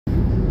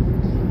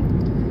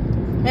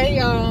Hey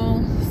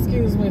y'all,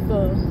 excuse me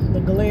for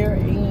the glare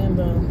and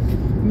the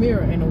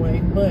mirror in a way,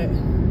 but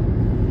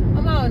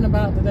I'm out and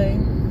about today.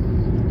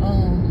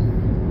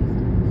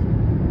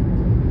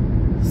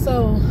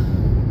 So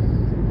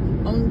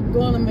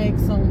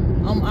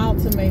I'm out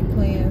to make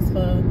plans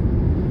for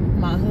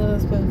my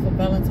husband for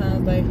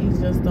Valentine's Day. He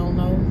just don't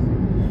know.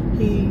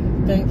 He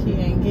think he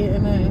ain't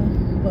getting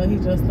nothing, but he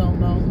just don't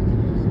know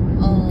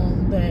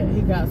that he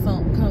got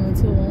something coming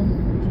to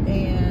him.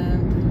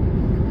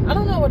 And I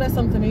don't know what that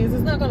something is.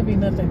 It's not going to be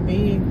nothing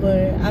big,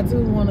 but I do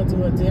want to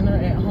do a dinner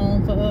at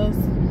home for us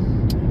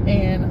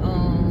and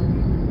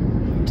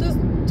just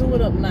do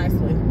it up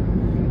nicely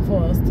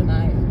for us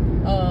tonight.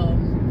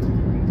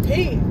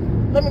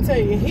 Let me tell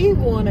you, he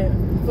wanted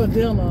for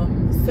dinner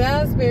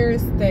Salisbury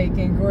steak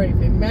and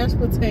gravy, mashed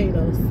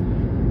potatoes,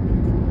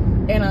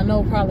 and I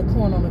know probably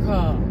corn on the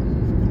cob.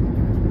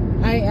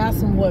 I ain't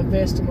asked him what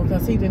vegetable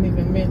because he didn't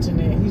even mention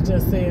it. He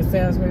just said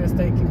Salisbury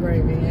steak and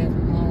gravy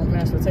and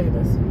mashed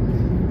potatoes.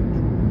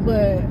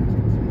 But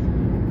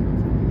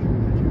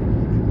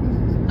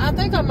I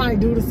think I might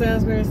do the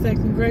Salisbury steak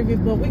and gravy,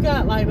 but we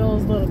got like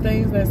those little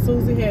things that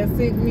Susie had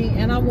sent me,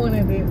 and I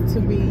wanted it to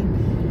be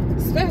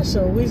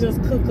special. We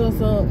just cook us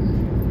up,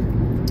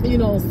 you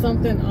know,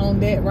 something on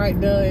that right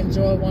there,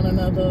 enjoy one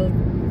another,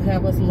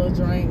 have us little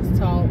drinks,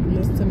 talk,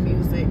 listen to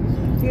music,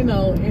 you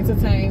know,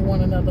 entertain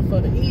one another for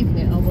the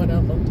evening or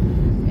whatever.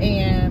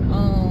 And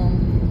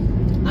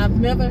I've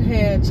never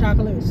had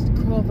chocolate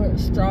covered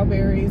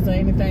strawberries or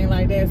anything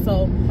like that,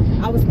 so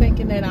I was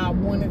thinking that I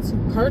wanted to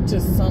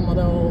purchase some of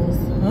those.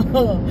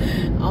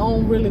 I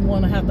don't really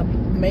want to have to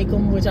make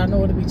them, which I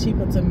know it'll be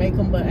cheaper to make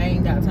them, but I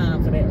ain't got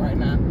time for that right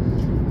now,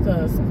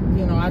 because,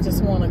 you know, I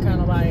just want to kind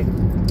of like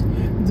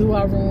do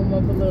our room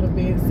up a little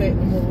bit, set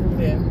the mood,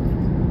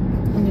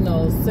 and, you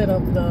know, set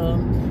up the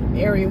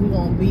area we're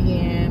gonna be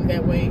in.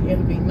 That way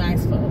it'll be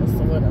nice for us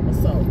or whatever.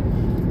 So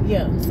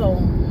yeah, so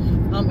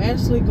I'm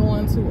actually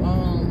going to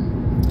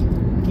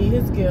get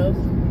his gift,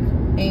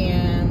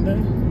 and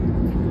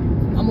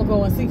I'm gonna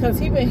go and see, because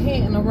he been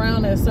hinting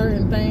around at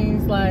certain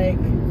things, like,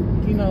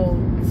 you know,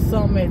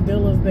 something at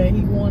Dillard's that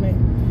he wanted,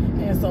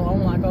 and so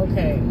I'm like,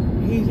 okay,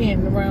 he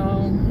hinting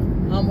around,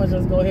 I'm gonna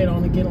just go ahead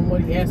on and get him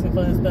what he asking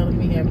for, instead of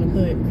me having to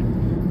put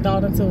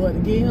thought into what to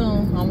get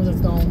him. I'm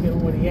just gonna get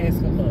him what he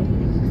asking for,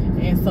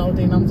 and so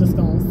then I'm just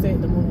gonna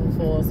set the mood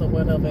for us or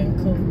whatever and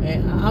cook.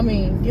 And I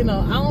mean, you know,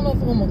 I don't know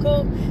if I'm gonna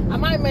cook. I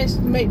might make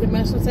the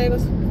mashed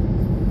potatoes.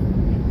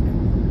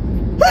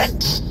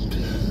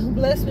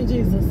 Bless me,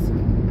 Jesus.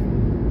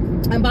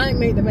 I might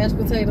make the mashed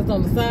potatoes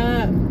on the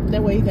side.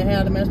 That way he can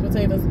have the mashed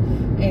potatoes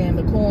and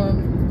the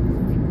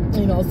corn,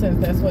 you know, since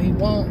that's what he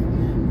wants.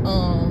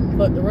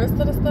 But the rest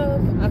of the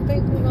stuff, I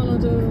think we're gonna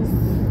just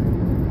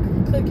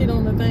cook it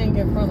on the thing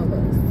in front of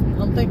us.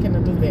 I'm thinking to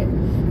do that,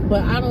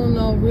 but I don't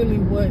know really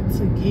what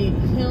to get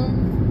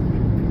him.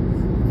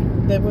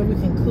 That way we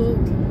can cook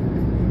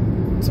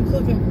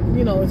him,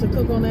 you know, to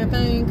cook on that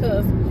thing,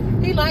 because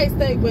he likes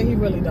steak, but he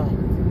really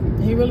don't.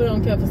 He really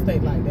don't care for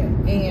steak like that.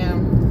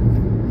 And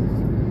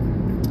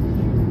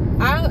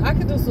I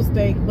could do some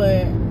steak,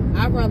 but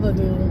I'd rather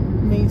do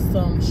me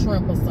some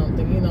shrimp or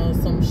something, you know,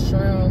 some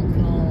shrimp.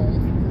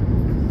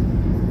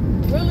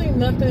 Really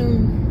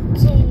nothing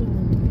too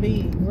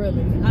big,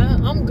 really.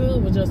 I'm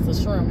good with just the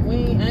shrimp. I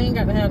ain't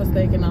got to have the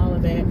steak and all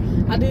of that.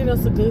 I did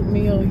us a good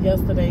meal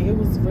yesterday. It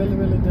was really,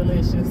 really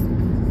delicious.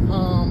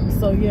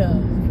 So yeah,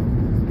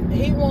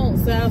 he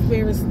wants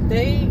Salisbury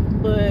steak,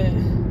 but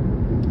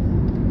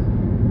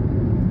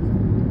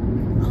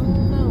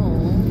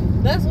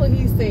that's what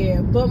he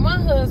said. But my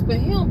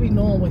husband, he don't be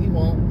knowing what he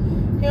want.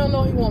 He don't know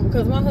what he want,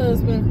 because my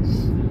husband,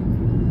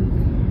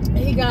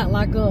 he got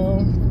like a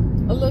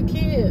little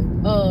kid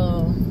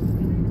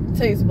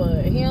taste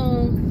bud. He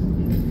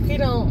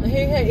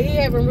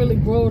haven't really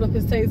grown up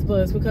his taste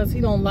buds, because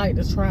he don't like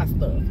to try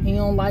stuff. He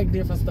don't like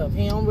different stuff.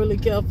 He don't really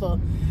care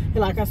for,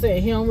 like I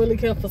said, he don't really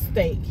care for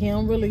steak. He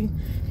don't really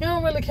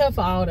care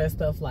for all that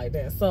stuff like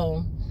that.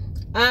 So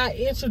I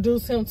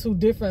introduce him to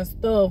different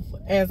stuff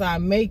as I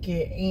make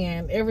it,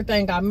 and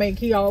everything I make,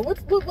 he all,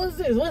 what's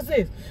this? What's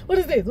this? What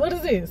is this? What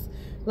is this?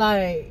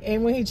 Like,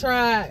 and when he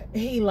tried,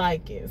 he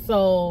like it.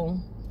 So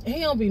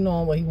he don't be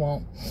knowing what he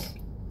want.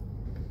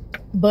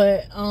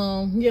 But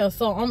yeah,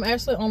 so I'm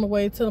actually on the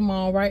way to the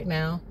mall right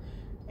now,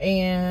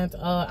 and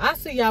I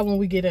see y'all when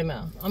we get in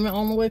there. I'm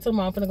on the way to the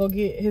mall. I'm gonna go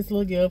get his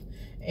little gift,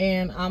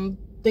 and I'm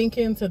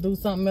thinking to do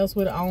something else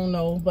with it. I don't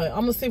know, but I'm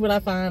gonna see what I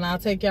find. I'll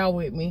take y'all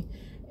with me.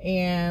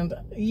 And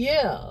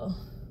yeah,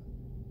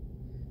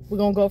 we're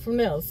gonna go from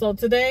there. So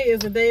today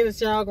is the day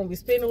that y'all gonna be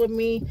spending with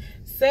me,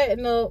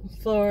 setting up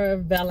for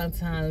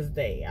Valentine's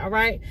Day. All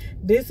right,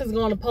 this is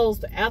gonna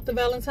post after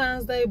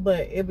Valentine's Day,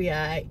 but it'll be all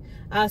right.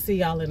 I'll see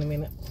y'all in a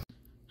minute.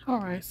 All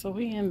right, so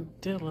we in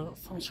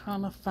Dillard's. I'm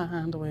trying to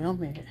find where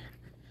I'm at.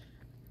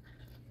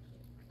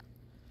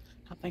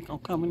 I think I'm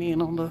coming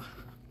in on the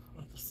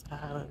other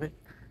side of it,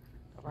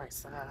 the right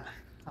side.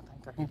 I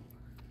think I am.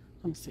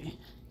 Let me see.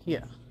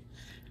 Yeah.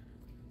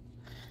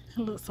 It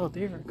looks so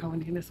different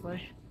coming in this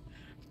way.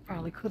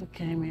 Probably could have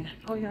came in.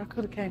 Oh yeah, I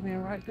could have came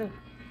in right there.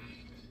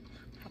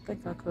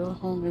 think I could. I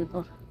don't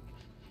know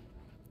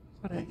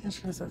what the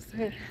entrance is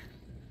there.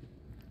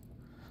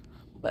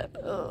 But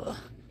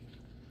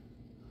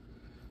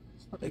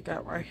what they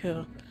got right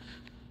here.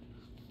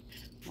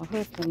 My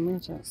husband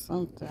mentioned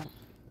something.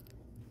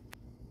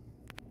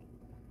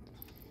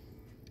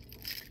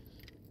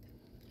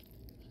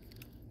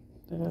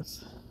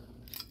 There's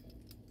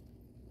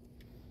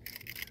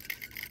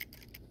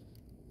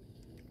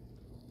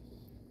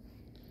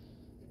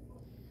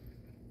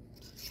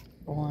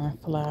Born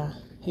Fly.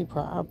 He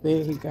probably, I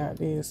bet he got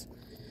this.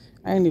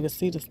 I didn't even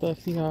see the stuff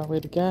he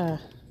already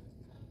got.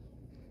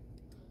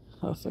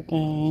 That's a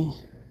game.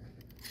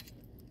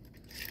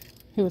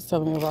 He was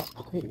telling me about,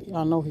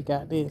 I know he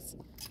got this.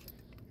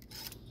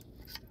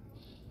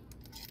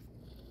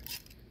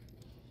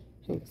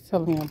 He was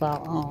telling me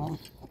about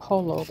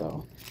Polo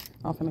though.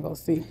 I'm gonna go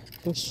see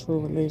this True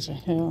Religion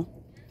here.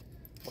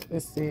 What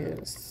this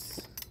is.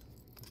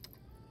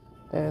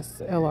 That's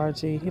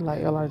LRG. He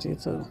like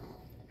LRG too.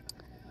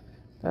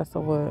 That's a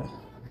what?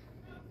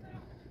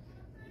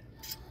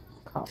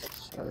 Collar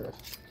shirt.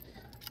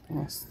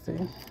 Let's see.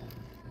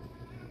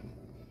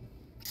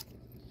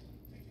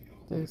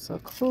 These are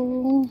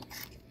cool.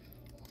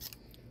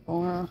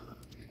 Born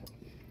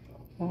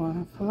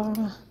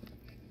Fly.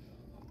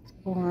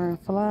 Born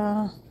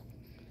Fly.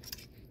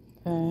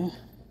 Okay.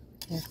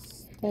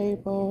 It's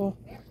stable.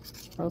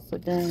 What's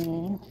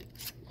again?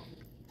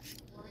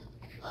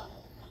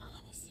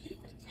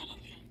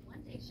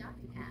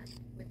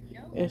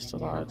 Extra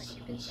large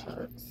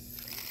shirts.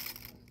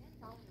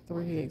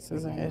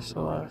 3X's and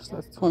extra large.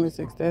 That's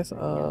 26. That's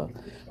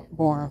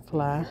Born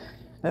Fly.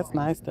 That's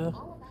nice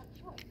though.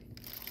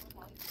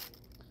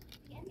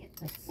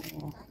 Let's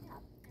see.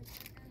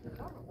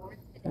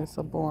 It's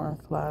a Born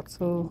Fly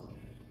too.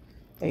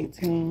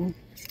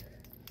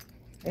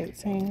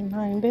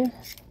 18.90.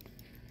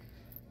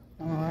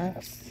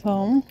 Alright,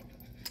 so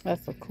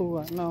that's a cool,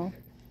 I know.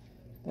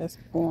 That's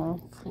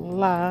Born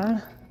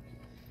Fly.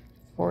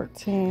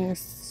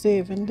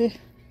 14.70.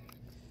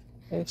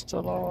 Extra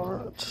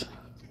large.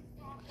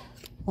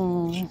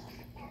 Hold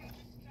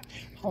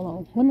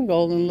on, let me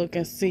go and look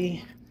and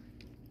see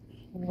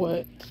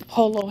what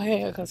Polo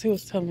had, because he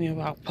was telling me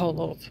about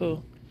Polo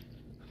too.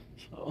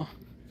 So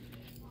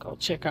go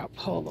check out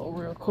Polo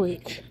real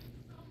quick.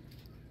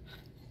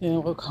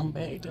 Then we'll come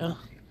back there.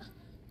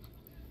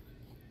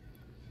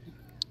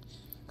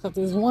 Cause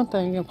there's one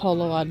thing in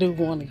Polo I do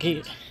want to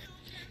get.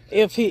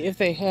 If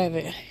they have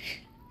it.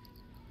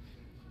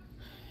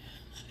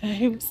 And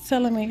he was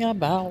telling me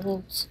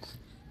about.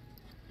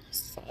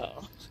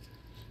 So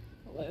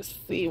let's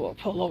see what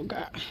Polo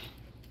got.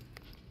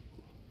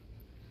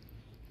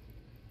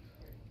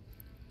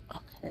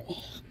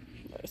 Okay,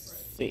 let's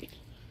see.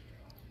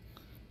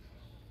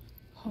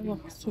 Polo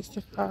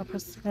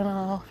 65%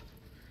 off.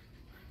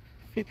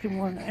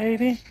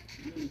 51.80.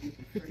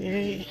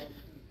 58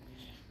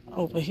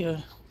 over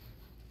here.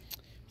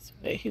 So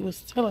that he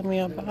was telling me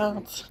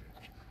about.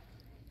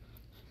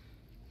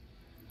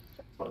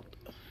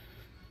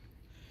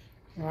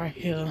 Right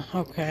here,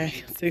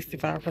 okay,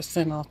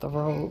 65% off the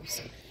robes.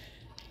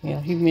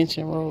 Yeah, he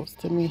mentioned robes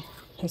to me.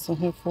 This one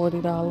here,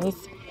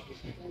 $40.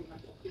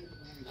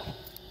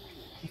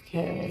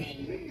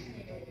 Okay,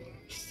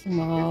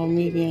 small,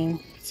 medium,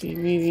 petite,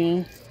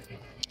 medium.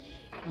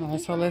 All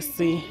right, so let's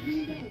see.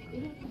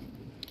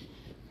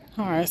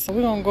 All right, so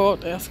we're gonna go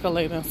up the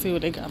escalator and see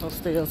what they got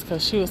upstairs,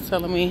 because she was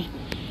telling me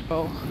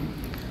go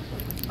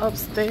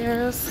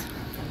upstairs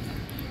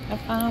and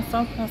find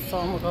something, so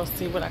I'm gonna go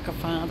see what I can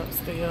find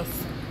upstairs.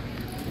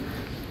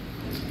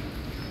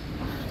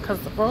 Cause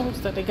the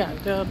robes that they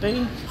got there,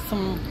 they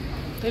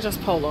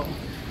just Polo.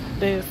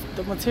 There's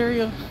the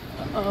material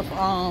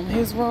of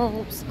his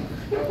robes.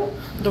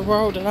 The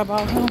robe that I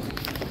bought him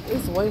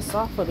is way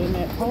softer than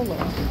that Polo.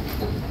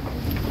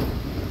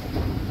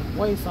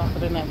 Way softer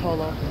than that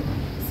Polo.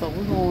 So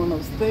we're going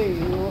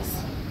upstairs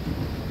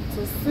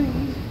to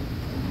see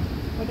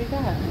what they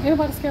got.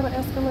 Anybody scared of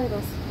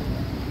escalators?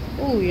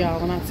 Oh, y'all,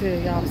 when I tell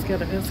y'all I'm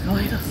scared of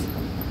escalators.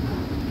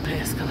 The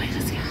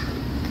escalators, y'all.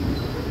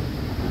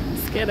 I'm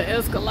scared of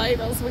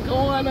escalators. We're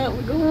going up,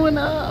 we're going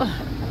up.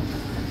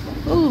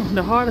 Ooh,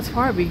 the hardest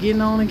part be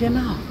getting on and getting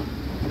off.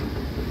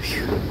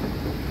 Whew.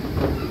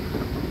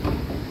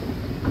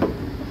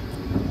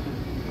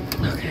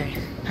 Okay,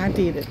 I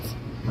did it.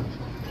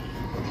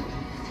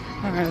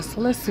 Alright,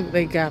 so let's see what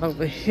they got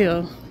over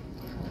here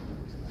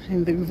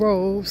in the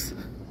robes.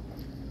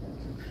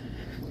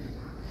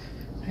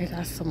 They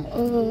got some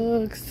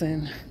Uggs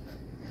and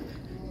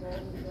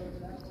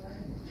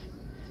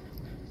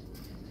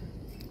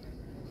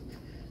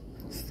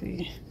let's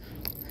see.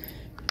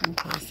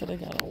 Okay, so they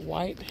got a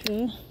white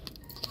here.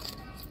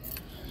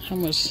 How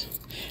much?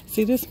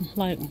 See, this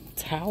like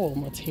towel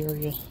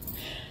material.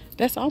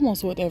 That's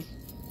almost what that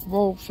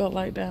robe felt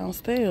like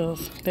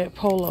downstairs. That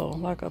Polo,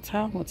 like a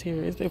towel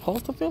material. Is it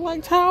supposed to feel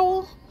like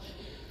towel?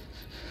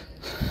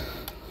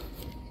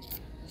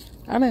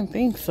 I didn't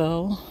think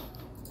so,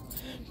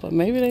 but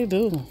maybe they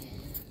do.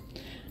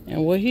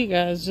 And what he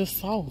got is just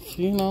soft,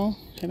 you know.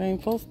 It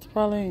ain't supposed to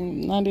probably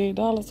ain't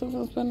 $98. So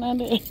I'm spend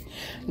 98.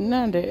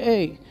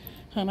 98.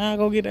 And I'll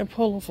go get that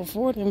polo for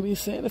 40 and be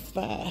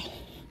satisfied.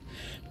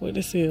 What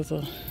this is,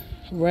 a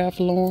Ralph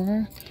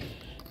Lauren.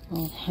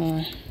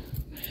 Okay.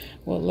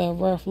 What that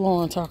Ralph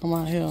Lauren talking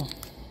about here?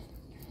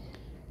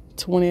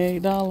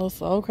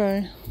 $28.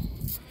 Okay.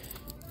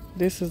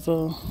 This is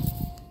a,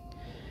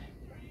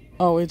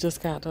 oh, it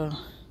just got the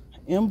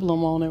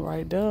emblem on it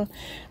right there.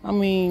 I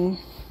mean,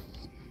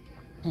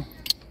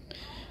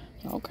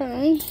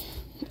 okay.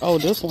 Oh,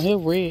 this one here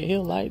red.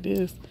 He'll like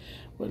this.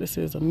 What this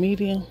is, a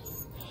medium?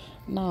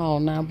 No,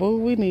 now boo,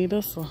 we need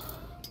us a,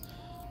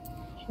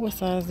 what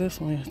size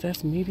this one is?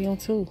 That's medium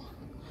too.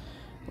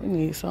 We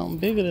need something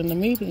bigger than the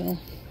medium.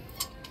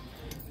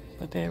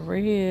 But that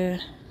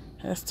red,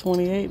 that's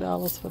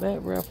 $28 for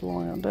that Ralph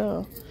Lauren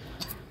there.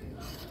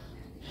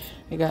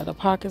 It got the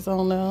pockets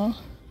on there.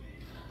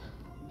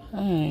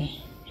 Hey,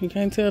 you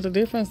can't tell the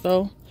difference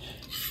though.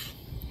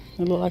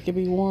 It look like it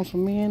be worn for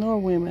men or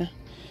women.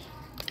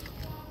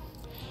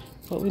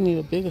 But we need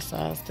a bigger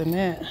size than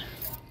that.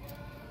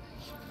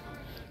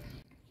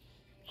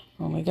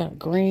 Only got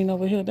green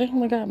over here. They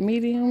only got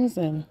mediums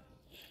and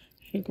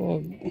here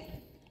go.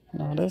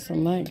 No, that's a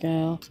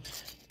nightgown.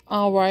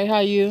 All right, how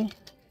you?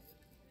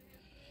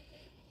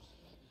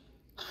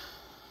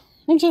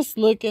 I'm just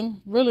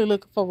looking, really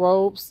looking for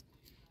robes.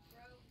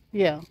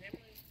 Yeah.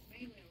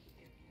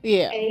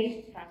 Yeah.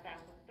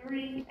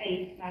 5003,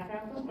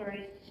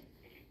 5003.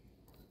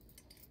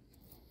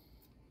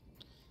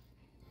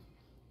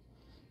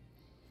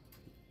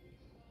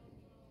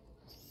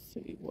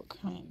 See what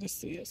kind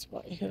this is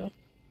right here.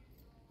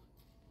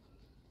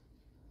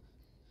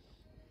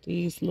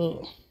 These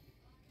look.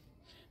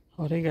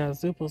 Oh, they got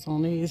zippers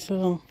on these,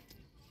 huh?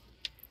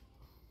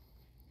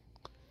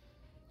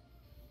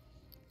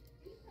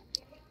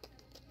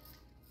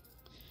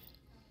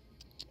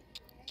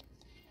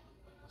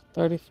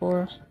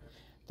 $34.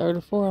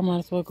 I might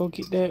as well go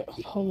get that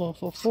polo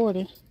for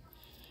 40.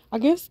 I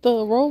guess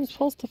the robe's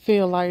supposed to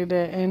feel like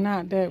that and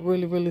not that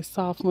really, really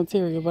soft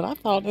material. But I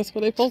thought that's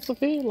what they're supposed to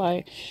feel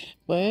like.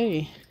 But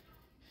hey,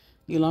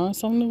 you learn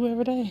something new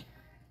every day.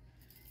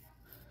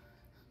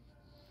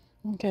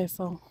 Okay,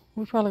 so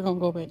we're probably going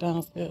to go back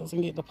downstairs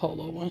and get the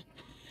polo one.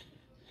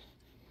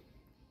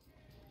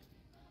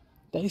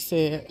 They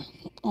said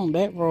on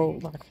that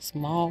robe, like a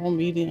small,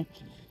 medium.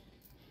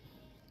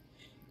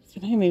 So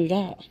they ain't even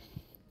got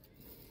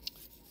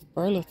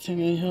Burlington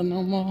in here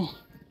no more.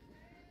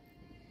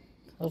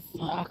 Cause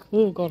I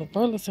could go to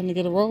Burlington to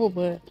get a robe,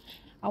 but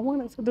I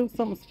wanted to do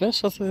something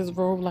special to his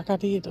robe like I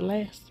did the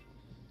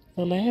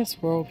last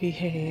robe he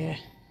had.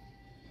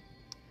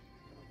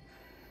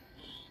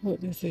 What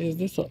this is?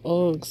 This a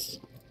Uggs.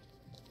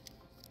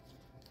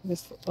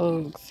 This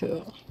Uggs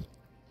here.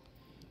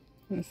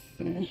 Let's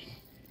see.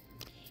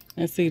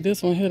 And see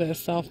this one here, that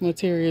soft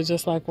material,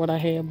 just like what I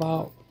had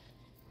bought.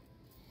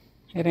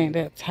 It ain't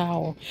that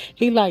towel.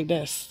 He like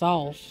that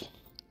soft.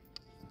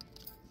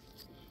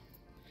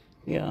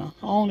 Yeah,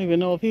 I don't even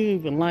know if he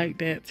even like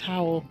that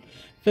towel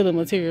filling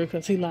material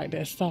because he like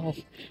that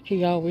soft.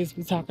 He always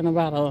be talking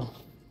about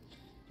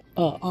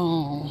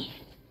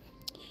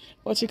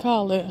what you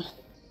call it?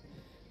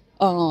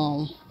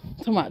 Talking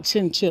about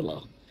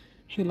chinchilla.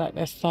 He like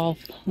that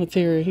soft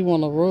material. He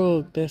want a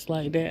rug that's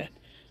like that.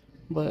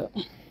 But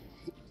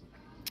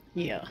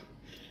yeah,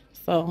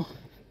 so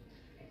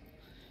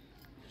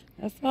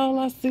that's all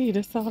I see.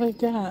 That's all they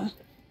got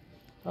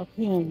up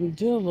here in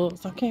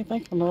Dillard's. I can't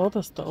think of no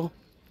other store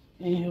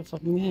in here for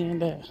men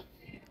that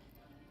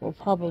will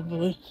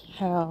probably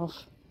have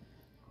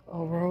a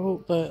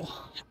robe, but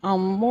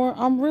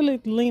I'm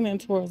really leaning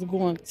towards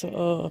going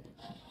to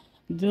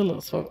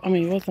Dillard's for, I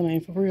mean, what's the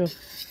name for real?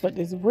 But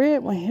this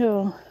red one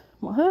here,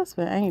 my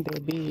husband ain't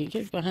that big.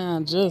 His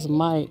behind just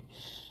might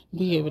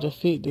be able to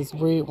fit this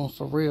red one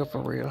for real,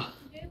 for real.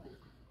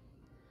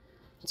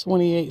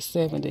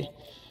 $28.70,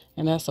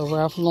 and that's a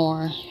Ralph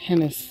Lauren,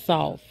 and it's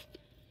soft,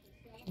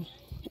 and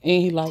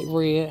he like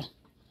red.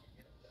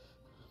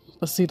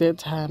 But see that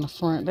tie in the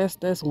front,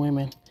 that's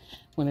women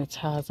when it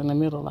ties in the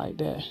middle like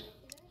that.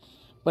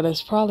 But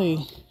it's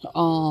probably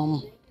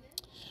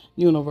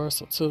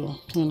universal too,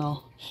 you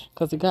know,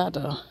 because it got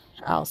the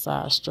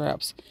outside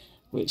straps,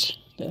 which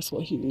that's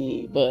what he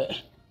need. But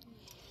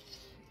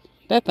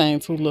that thing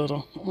too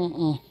little.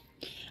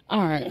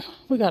 All right,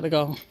 we gotta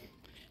go.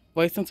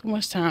 Wasting too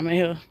much time in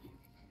here.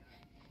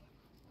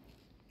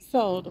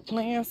 So the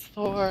plans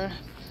for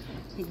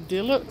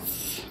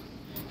Dillard's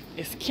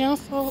is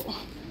canceled.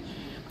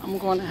 I'm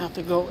going to have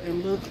to go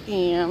and look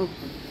in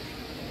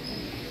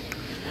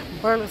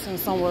Burlington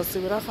somewhere, see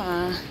what I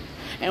find.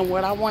 And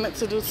what I wanted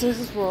to do to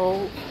his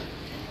robe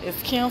is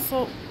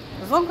canceled.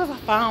 As long as I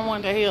find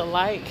one that he'll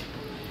like,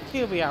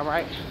 he'll be all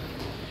right.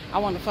 I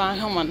want to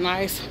find him a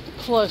nice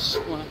plush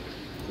one,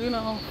 you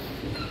know.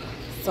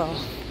 So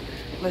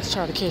let's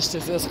try to catch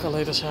this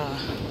escalator, child.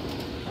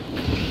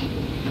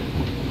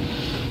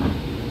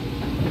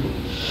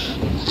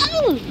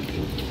 Oh,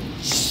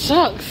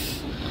 shucks.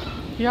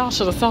 Y'all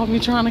should have saw me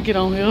trying to get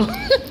on here.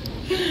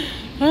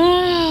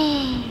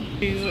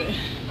 Easy.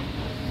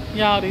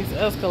 Y'all, these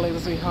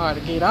escalators be hard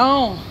to get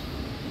on.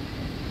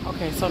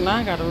 Okay, so now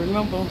I gotta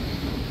remember.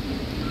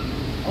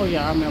 Oh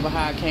yeah, I remember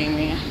how I came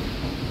in.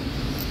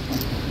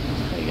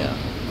 But yeah.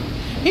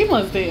 He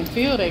must didn't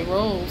feel they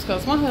rolls,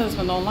 cause my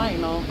husband don't like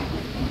no.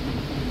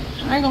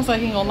 I ain't gonna say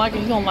he ain't gonna like it,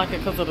 he gonna like it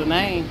because of the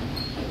name.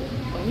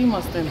 But he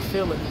must didn't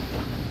feel it.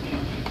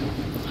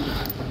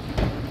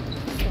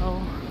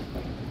 So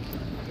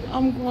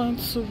I'm going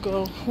to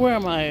go. Where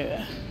am I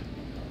at?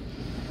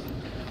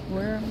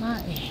 Where am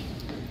I at?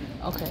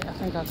 Okay, I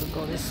think I could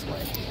go this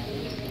way.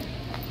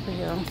 But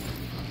yeah.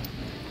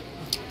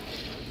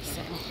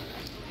 So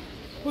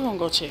we're gonna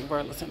go check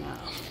Burlington out.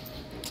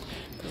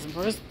 Because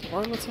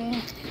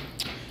Burlington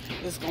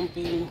is gonna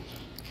be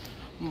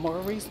more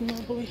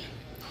reasonably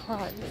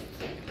priced.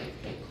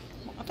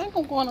 I think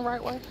I'm going the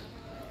right way.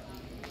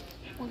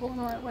 I'm going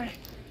the right way.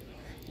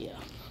 Yeah.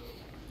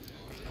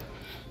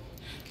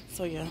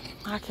 So yeah,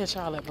 I'll catch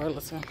y'all at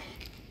Burlington.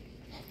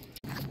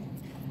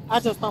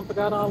 I just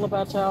forgot all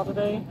about y'all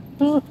today.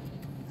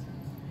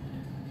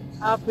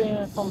 I've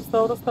been from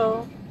store to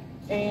store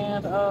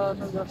and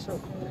New York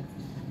Strip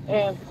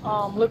and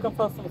looking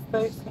for some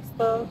steaks and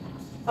stuff.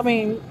 I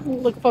mean,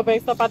 looking for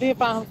base stuff. I did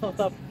find some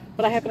stuff,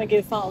 but I happened to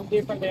get something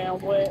different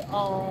than what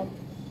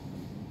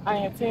I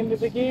intended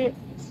to get.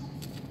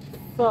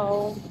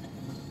 So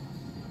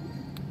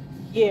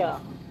yeah,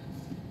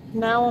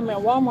 now I'm at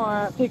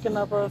Walmart picking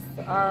up us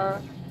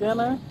our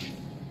dinner.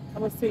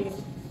 Let me see.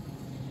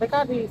 They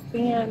got these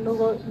thin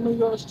New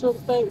York strip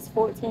steaks,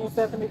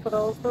 $14.70 for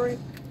those three.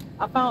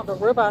 I found a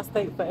ribeye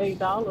steak for $8,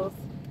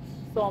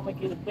 so I'm gonna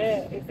get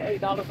that. It's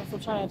 $8 and some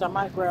change. I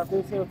might grab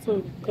this here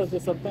too because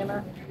it's a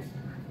thinner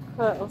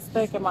cut of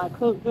steak. It might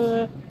cook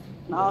good,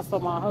 and also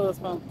my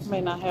husband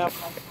may not have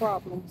no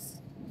problems,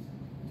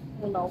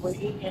 you know,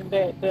 with eating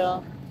that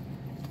there.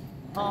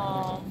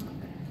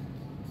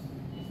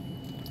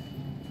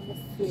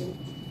 Let's see.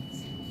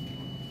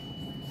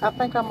 I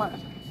think I might.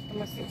 Let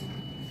me see.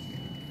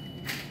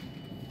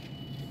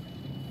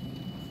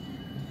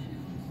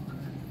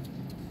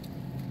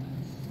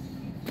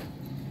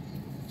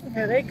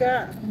 Yeah, they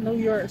got New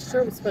York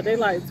strips, but they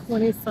like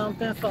 20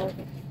 something. So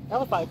that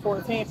was like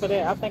 14 for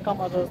that. I think I'm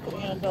gonna just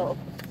end up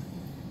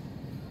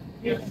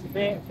getting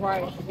that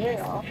right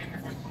there.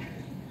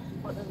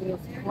 What it is,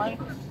 plain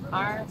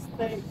iron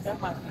steak.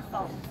 That might be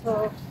something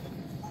tough.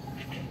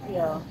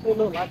 Yeah, it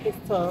look like it's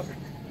tough.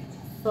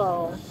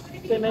 So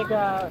then they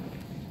got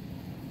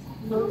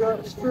New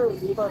York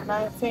strips for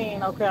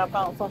 19. Okay, I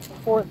found some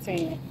for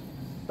 14.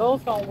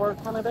 Those gonna work,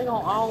 honey. They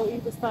gonna all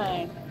eat the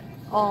same.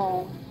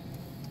 Um,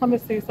 Let me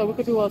see. So we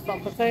could do us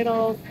some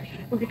potatoes.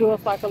 We could do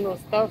us like a little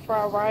stir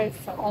fry rice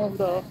on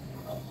the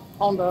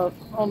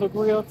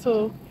grill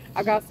too.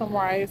 I got some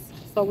rice,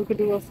 so we could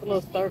do us a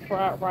little stir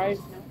fried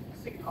rice.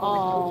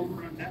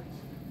 Um,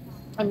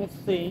 Let me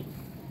see.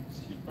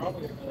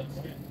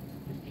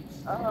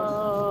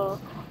 Uh,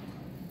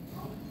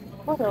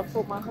 what else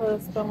would my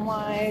husband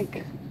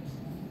like?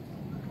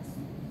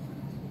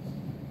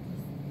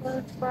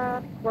 Stir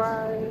fried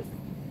rice.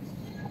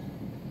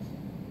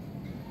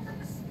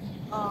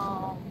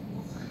 Um.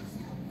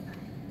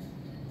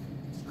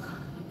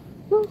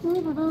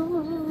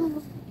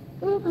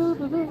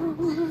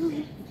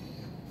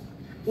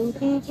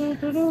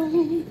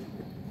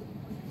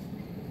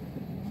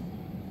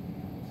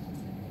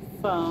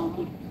 So,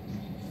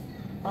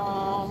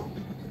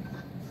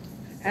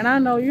 and I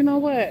know, you know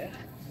what?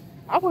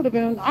 I would have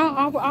been,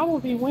 I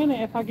would be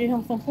winning if I get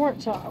him some pork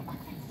chop.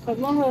 Cause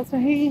my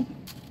husband, he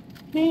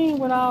ain't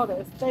with all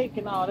that steak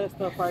and all that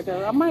stuff right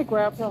there. I might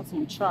grab him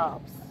some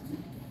chops.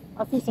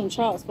 I see some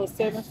chops for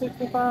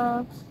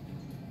 $7.65.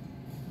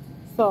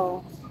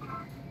 So,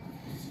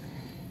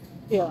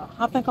 yeah,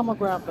 I think I'm gonna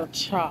grab the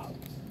chop.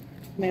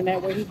 And then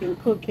that way he can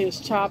cook his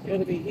chop.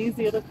 It'll be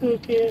easier to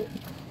cook it.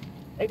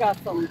 They got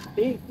some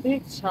big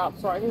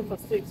chops right here for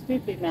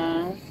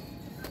 $6.59.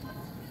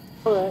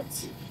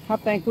 But I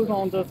think we're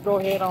gonna just go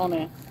ahead on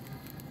and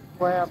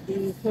grab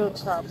these hill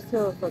chops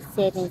here for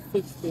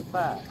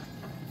 $7.65.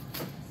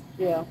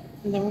 Yeah.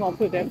 And then we're gonna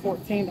put that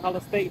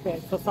 $14 steak back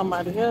for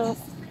somebody else.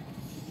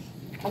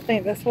 I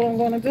think that's what I'm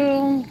gonna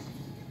do.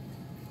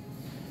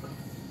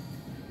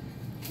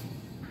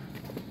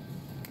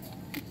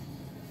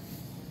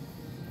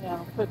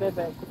 Yeah, put that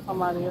back for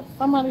somebody else.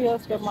 Somebody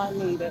else that might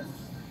need it.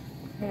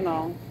 You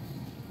know.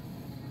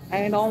 I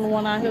ain't the only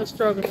one out here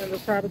struggling to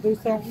try to do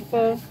something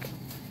for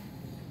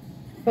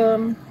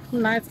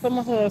nice for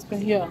my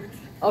husband. Yeah.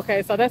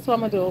 Okay, so that's what I'm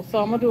gonna do. So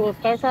I'm gonna do a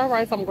stir fried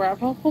rice. I'm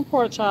grabbing some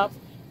pork chops.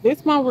 This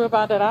is my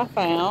ribeye that I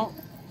found.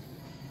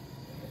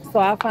 So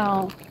I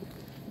found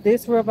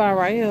this ribeye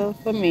right here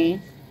for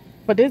me.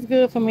 But this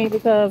good for me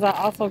because I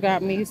also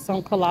got me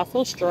some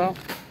colossal shrimp.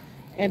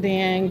 And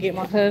then get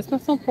my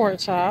husband some pork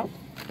chop.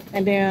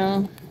 And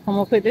then I'm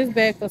gonna put this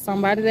back for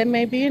somebody that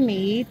may be in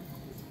need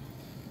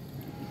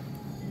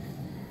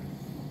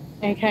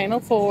and can't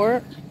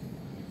afford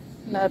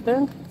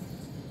nothing.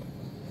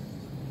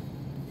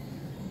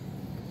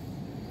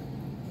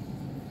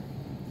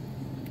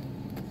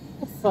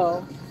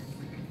 So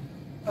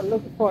I'm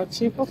looking for a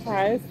cheaper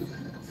price.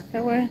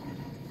 That way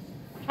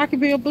I could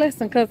be a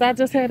blessing because I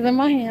just had it in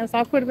my hands. So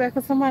I put it back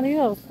to somebody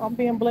else. I'm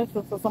being blessed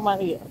to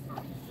somebody else.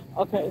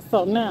 Okay,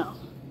 so now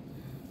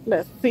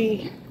let's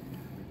see.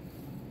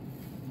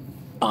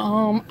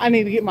 I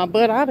need to get my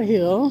butt out of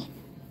here.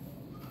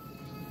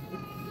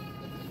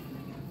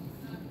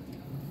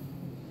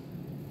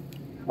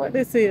 What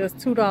this is,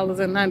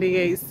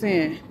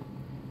 $2.98.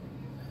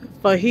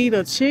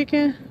 Fajita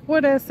chicken.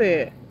 What that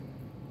said?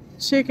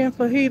 Chicken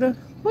fajita.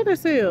 What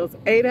this is?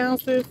 8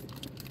 ounces.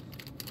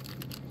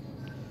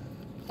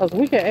 Cause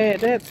we can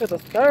add that to the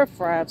stir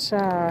fry,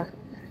 child.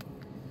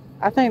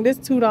 I think this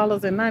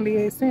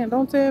 $2.98.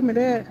 Don't tell me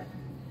that.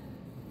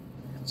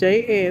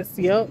 JS,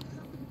 yep.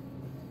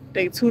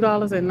 They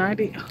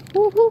 $2.90.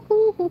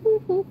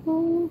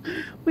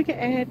 We can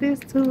add this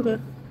to the.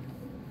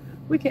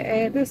 We can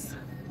add this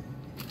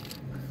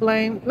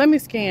flame. Let me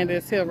scan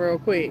this here real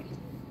quick.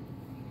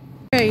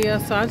 Okay, yeah.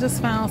 So I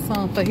just found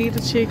some fajita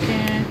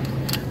chicken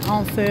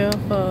on sale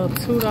for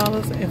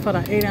 $2 and for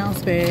the 8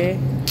 ounce bag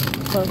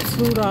for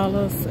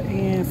 $2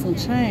 and some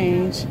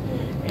change,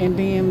 and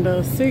then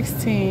the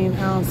 16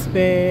 ounce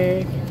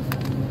bag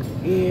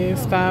is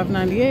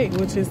 $5.98,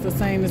 which is the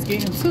same as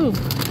getting two.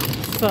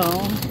 So,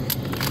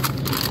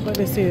 what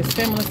this is,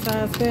 family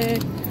size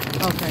bag.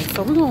 Okay,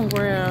 so we're gonna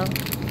grab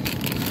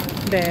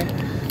that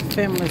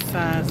family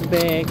size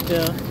bag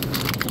there.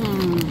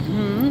 I'm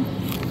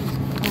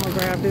gonna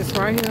grab this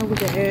right here. We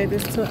can add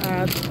this to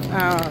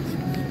our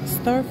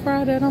stir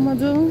fry that I'm gonna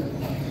do.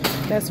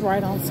 That's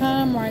right on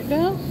time right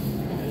there.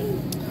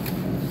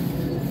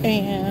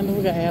 And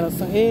we're gonna add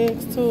some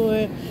eggs to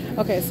it.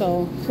 Okay,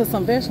 so put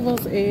some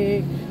vegetables,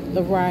 egg,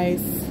 the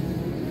rice.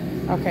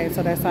 Okay,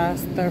 so that's our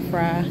stir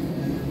fry.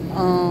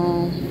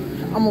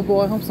 I'm gonna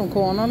boil him some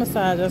corn on the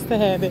side just to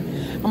have it.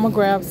 I'm gonna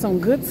grab some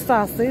good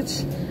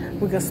sausage.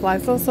 We can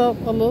slice us up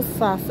a little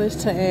sausage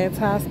to add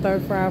to our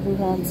stir fry if we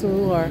want to,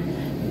 or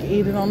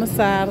eat it on the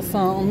side or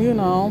something, you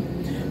know.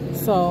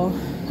 So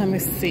let me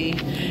see.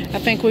 I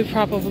think we're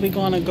probably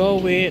gonna go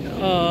with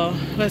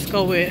let's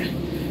go with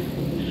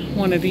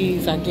one of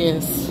these, I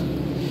guess.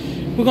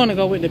 We're gonna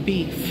go with the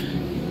beef.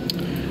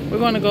 We're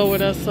gonna go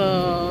with us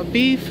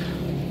beef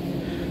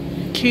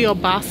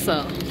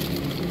kielbasa.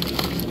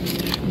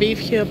 Beef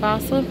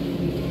kielbasa.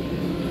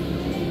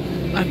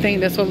 I think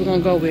that's what we're gonna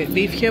go with.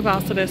 Beef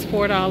kielbasa, that's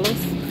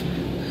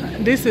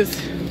 $4. This is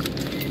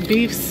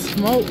beef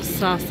smoked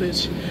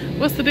sausage.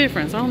 What's the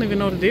difference? I don't even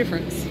know the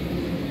difference.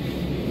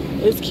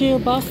 Is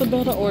kielbasa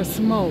better or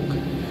smoke?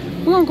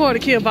 We're gonna go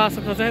with the kielbasa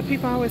because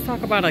people always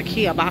talk about a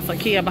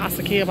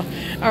kielbasa.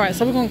 All right,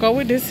 so we're gonna go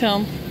with this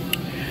him.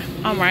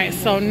 All right,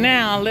 so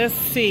now let's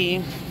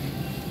see.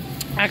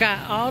 I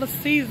got all the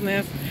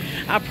seasonings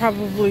I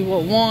probably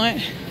would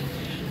want,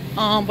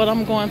 but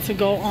I'm going to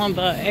go on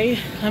the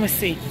let me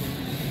see.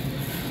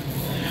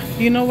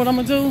 You know what I'm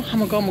gonna do?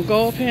 I'm gonna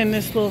go up here in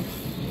this little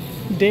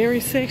dairy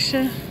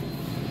section.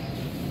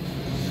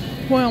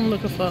 What I'm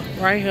looking for?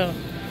 Right here.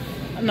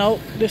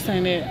 Nope, this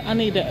ain't it. I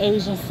need the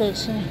Asian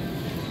section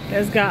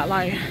that's got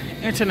like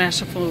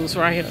international foods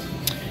right here.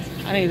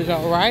 I need to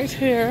go right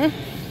here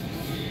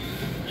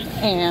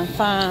and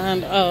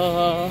find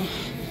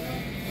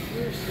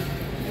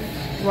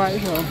right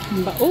here.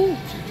 Ooh,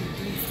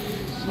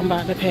 I'm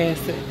about to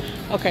pass it.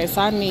 Okay,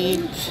 so I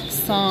need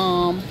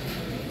some,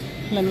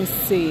 let me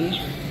see,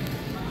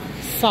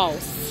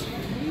 sauce.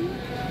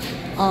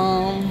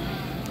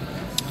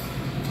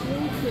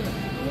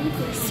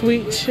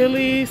 Sweet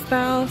chili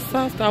style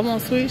sauce. I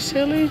want sweet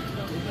chili,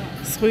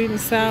 sweet and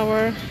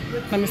sour.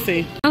 Let me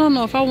see. I don't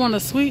know if I want a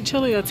sweet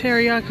chili or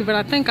teriyaki, but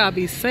I think I'll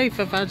be safe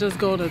if I just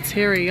go the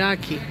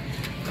teriyaki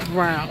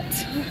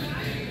route.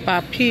 By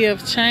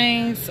P.F.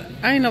 Chang's.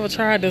 I ain't never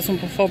tried this one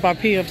before by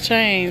P.F.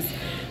 Chang's.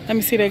 Let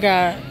me see, they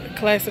got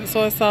classic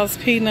soy sauce,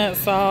 peanut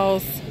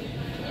sauce.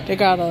 They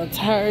got a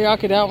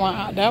teriyaki.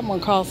 That one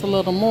costs a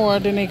little more.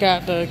 Then they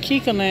got the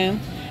Kikkoman.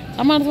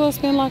 I might as well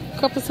spend like a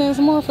couple cents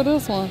more for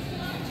this one.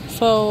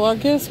 So I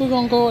guess we're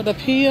gonna go with the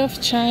P.F.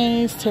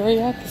 Chang's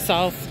teriyaki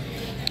sauce.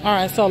 All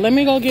right, so let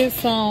me go get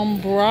some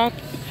broccoli.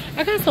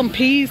 I got some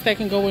peas that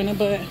can go in it,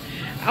 but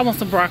I want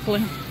some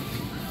broccoli.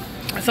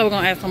 So we're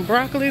gonna add some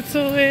broccoli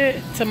to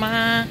it, to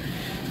mine.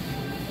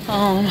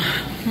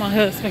 My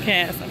husband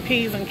can add some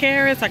peas and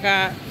carrots.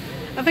 I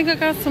think I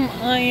got some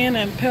onion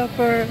and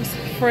peppers,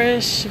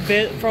 fresh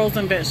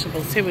frozen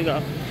vegetables. Here we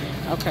go.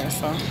 Okay,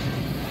 so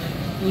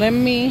let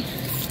me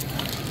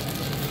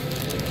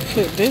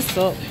put this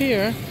up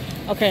here.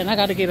 Okay, and I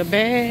gotta get a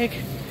bag,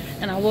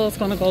 and I was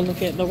gonna go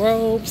look at the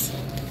robes.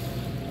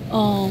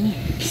 Oh,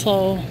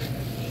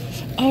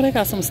 they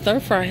got some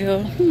stir fry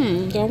here.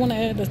 Do I want to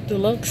add the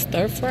deluxe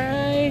stir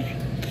fry?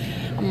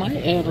 I might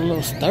add a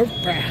little stir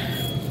fry.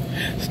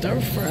 Stir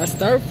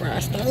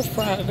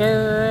fry,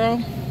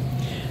 girl.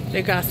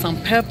 They got some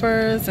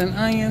peppers and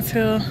onions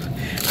here.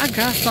 I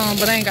got some,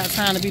 but I ain't got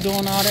time to be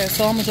doing all that,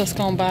 so I'm just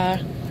gonna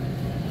buy.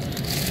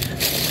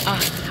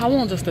 I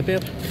want just a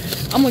bit.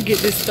 I'm gonna get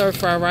this stir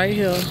fry right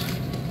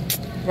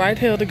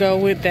here to go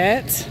with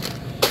that.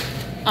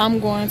 I'm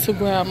going to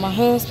grab my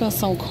husband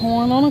some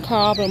corn on the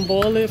cob and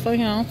boil it for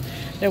him.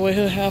 That way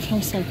he'll have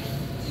him some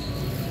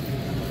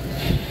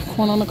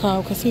corn on the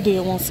cob because he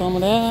did want some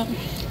of that.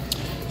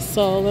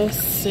 So let's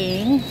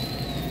see.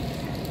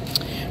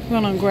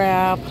 We're gonna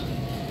grab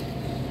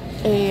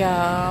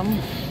a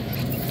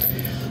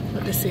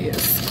what this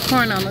is,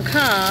 corn on the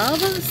cob,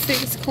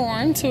 6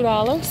 corn,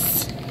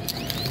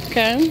 $2.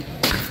 Okay,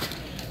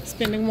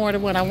 spending more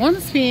than what I want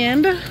to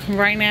spend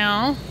right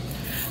now.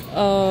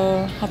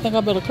 I think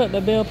I better cut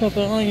that bell pepper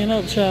and onion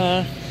up,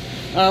 child.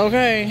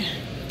 Okay,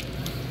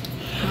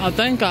 I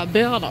think I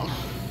better.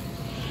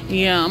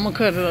 Yeah, I'm gonna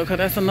cut it up because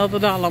that's another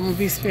 $1 I'm gonna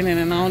be spending,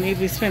 and I don't need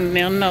to be spending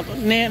another.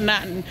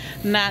 Not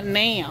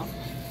now.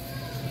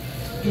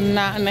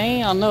 Not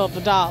now,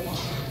 another $1.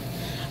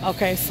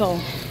 Okay, so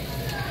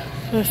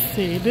let's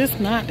see. This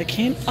not the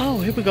candy. Oh,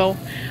 here we go.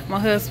 My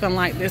husband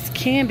like this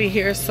candy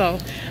here, so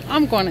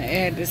I'm gonna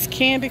add this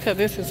candy because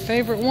this is his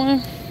favorite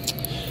one.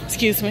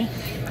 Excuse me.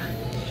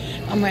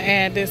 I'm gonna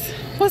add this.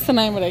 What's the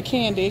name of that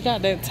candy? It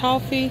got that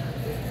toffee.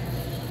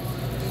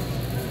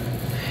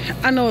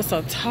 I know it's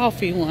a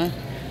toffee one.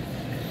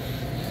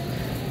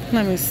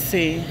 Let me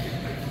see.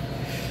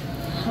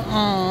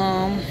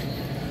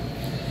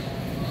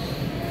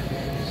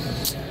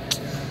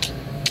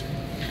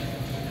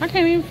 I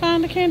can't even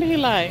find the candy he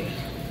like.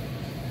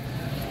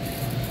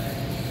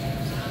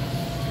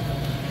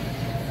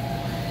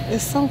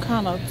 It's some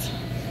kind of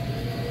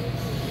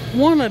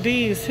one of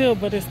these here,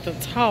 but it's the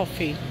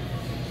toffee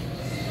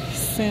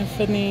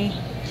symphony.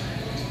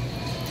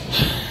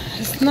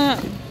 It's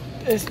not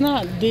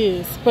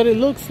this, but it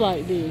looks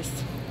like this.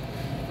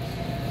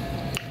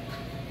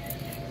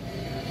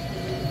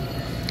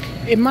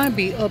 It might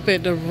be up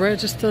at the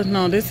register.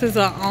 No, this is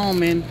an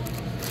almond.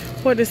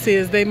 What this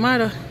is, they might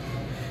have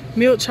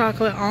milk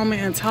chocolate,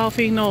 almond, and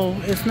toffee. No,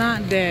 it's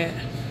not that.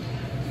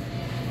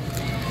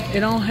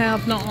 It don't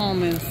have no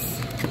almonds.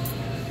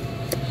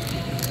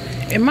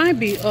 It might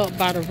be up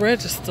by the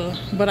register,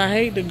 but I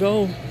hate to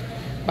go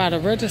by the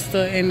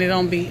register and it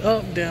don't be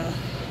up there.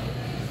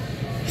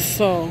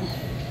 So,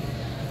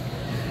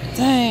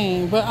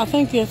 dang, but I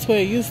think that's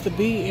where it used to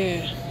be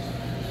at.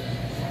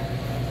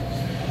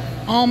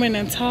 Almond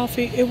and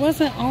toffee. It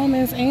wasn't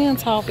almonds and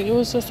toffee. It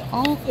was just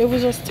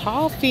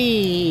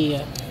toffee.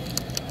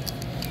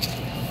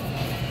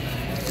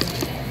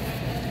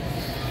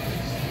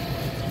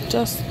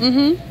 Just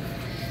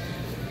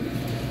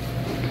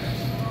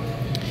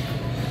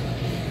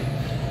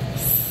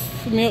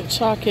milk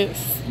chocolate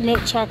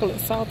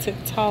salted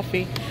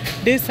toffee.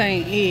 This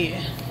ain't it.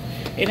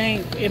 It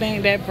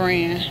ain't that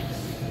brand.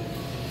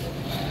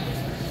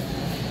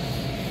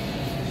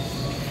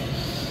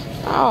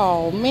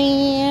 Oh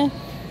man.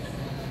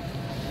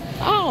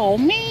 Oh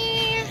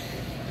man.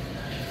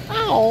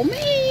 Oh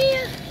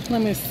man.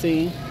 Let me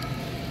see.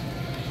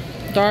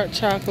 Dark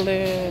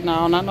chocolate.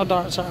 No, not no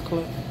dark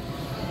chocolate.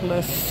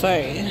 Let's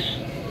say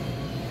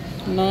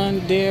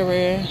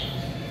non-dairy.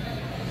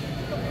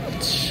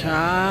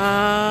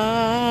 Child.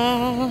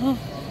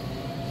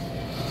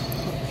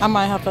 I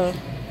might have to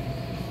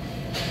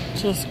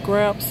just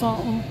grab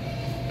something.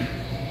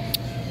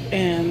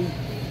 And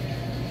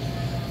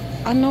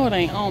I know it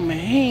ain't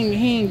almond.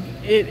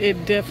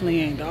 It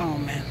definitely ain't the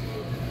almond.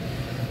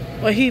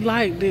 But he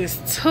like this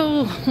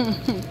too.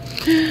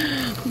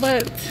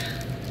 But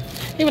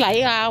he be like,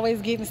 yeah, I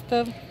always getting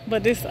stuff.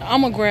 But this,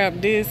 I'm gonna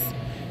grab this,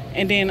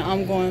 and then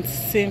I'm going to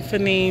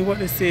Symphony. What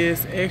this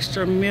is?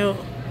 Extra milk,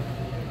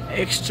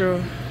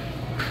 extra.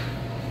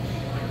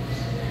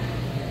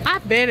 I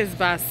bet it's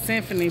by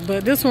Symphony,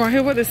 but this one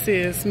here, what this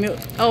is? Milk.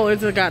 Oh,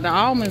 it's got the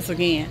almonds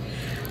again.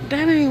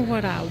 That ain't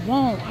what I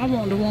want. I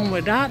want the one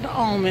without the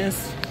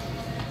almonds.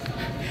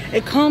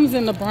 It comes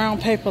in the brown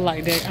paper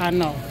like that, I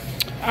know.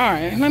 All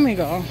right, let me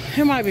go.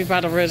 It might be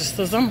by the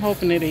registers. I'm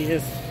hoping it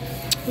is.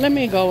 Let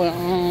me go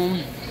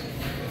and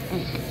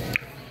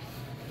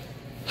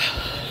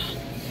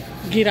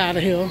get out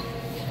of here.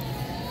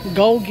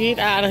 Go get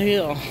out of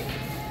here.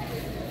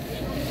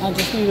 I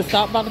just need to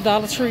stop by the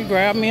Dollar Tree,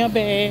 grab me a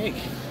bag.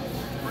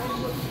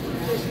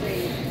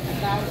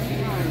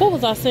 What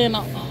was I saying?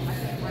 Let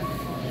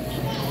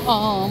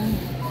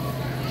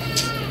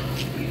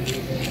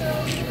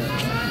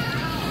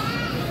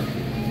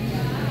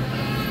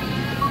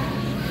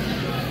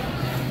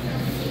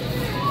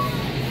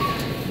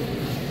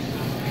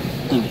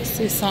me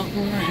see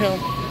something right here.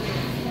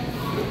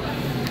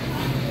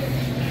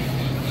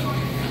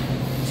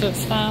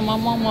 Just find my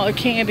mama a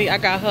candy. I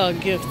got her a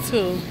gift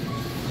too.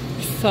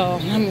 So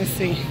let me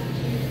see.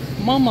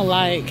 Mama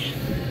like.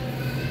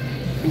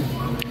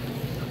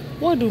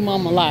 What do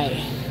mama like?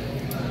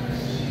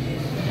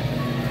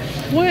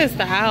 Where's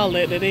the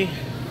outlet that they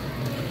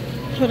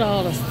put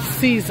all the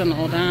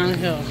seasonal down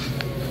here?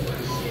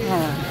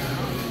 Alright.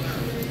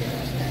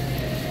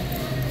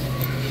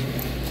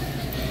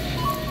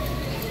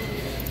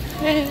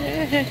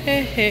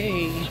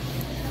 Hey,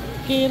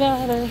 get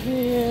out of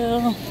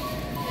here.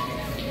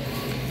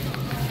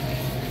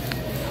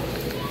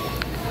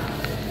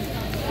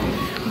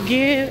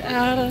 Get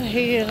out of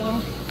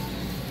here.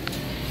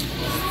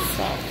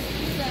 So,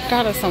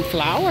 got us some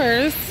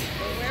flowers.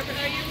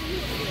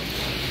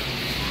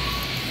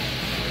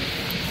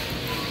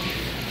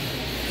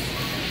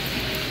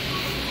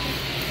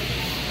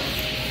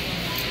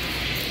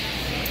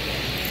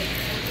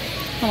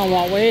 I'm gonna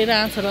walk way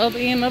down to the other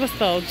end of the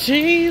store.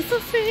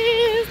 Jesus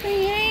is the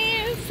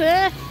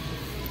answer.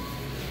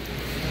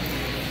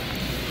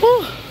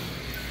 Whew.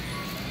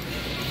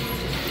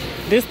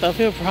 This stuff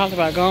here probably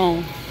about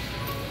gone.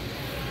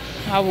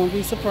 I won't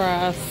be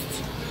surprised.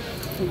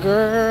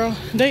 Girl,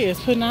 they is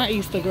putting out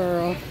Easter,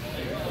 girl.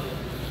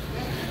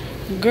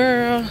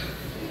 Girl,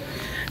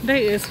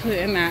 they is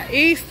putting out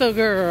Easter,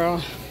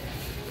 girl.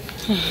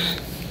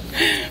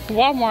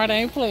 Walmart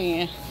ain't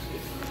playing.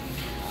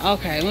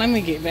 Okay, let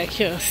me get back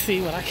here and see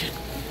what I can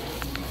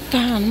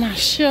find. My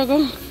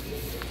sugar.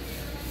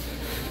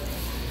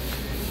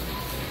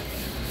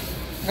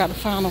 I gotta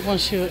find the one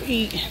she'll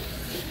eat.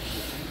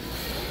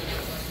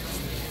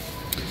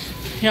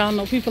 Y'all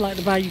know people like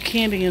to buy you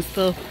candy and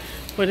stuff,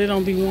 but it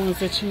don't be ones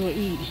that you will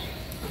eat.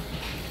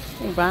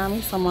 You buy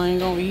me some I ain't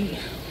gonna eat.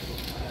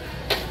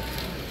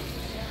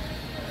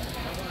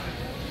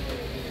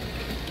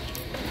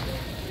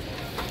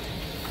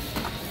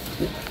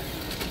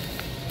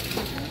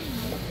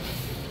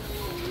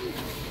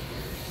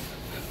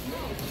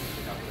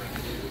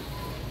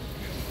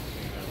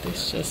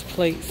 It's just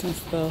plates and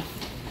stuff.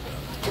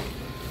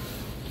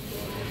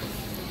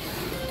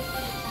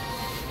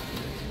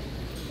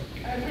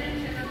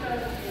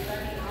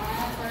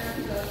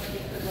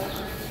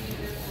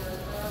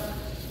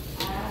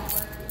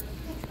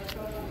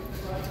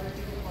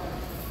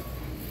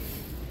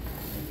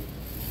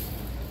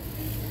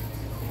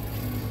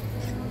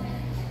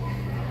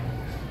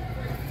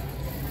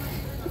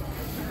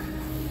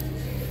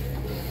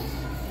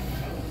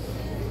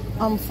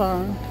 I'm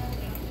sorry.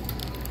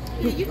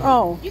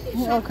 Oh, you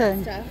can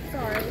okay. Stuff.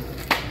 Sorry.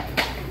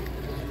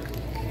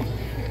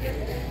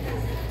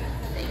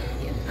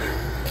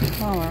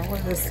 All right,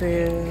 what this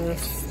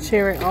is?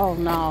 Cherry. Oh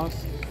no,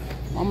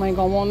 Mama ain't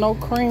gonna want no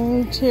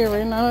cream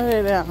cherry, none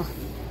of that.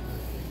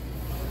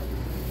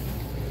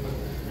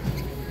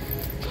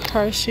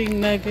 Hershey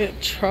nugget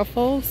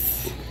truffles.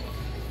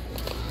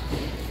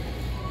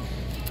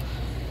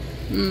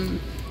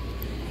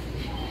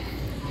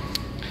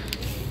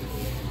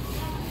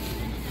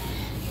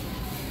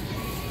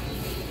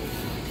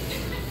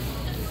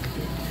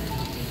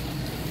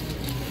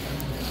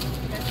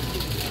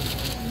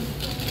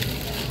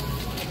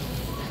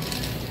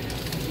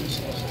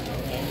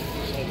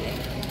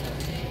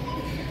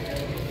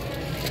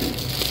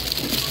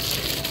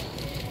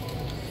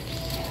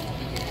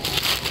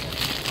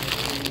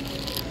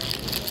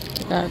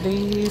 Got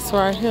these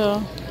right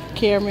here.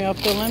 Caramel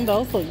filling.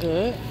 Those look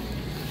good.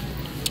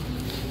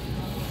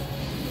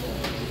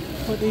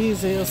 What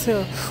these is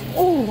here.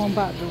 Oh, I'm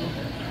about to.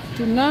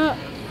 Do not.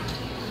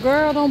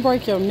 Girl, don't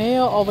break your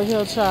nail over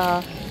here,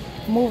 child.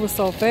 Moving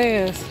so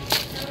fast.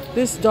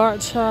 This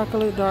dark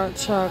chocolate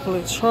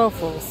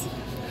truffles.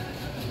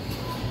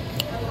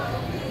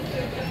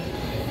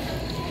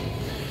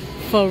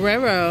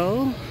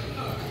 Ferrero.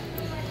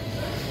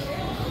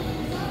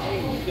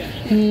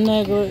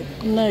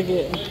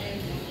 Nugget.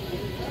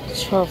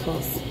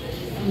 Truffles.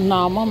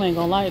 Nah, Mama ain't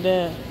gonna like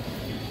that.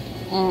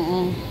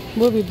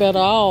 We'll be better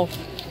off.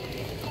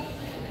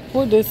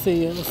 What this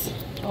is?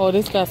 Oh,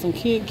 this got some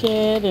Kit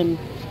Kat and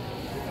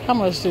how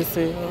much this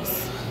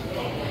is?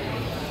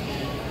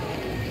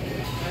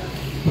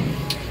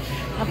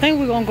 I think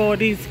we're gonna go with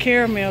these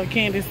caramel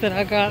candies that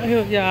I got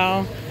here,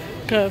 y'all.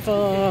 Cause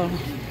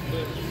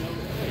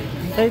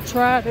they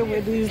tried it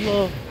with these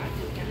little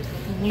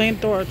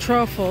Lentor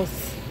truffles.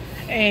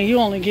 And you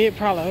only get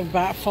probably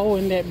about 4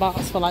 in that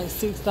box for like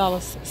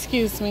 $6.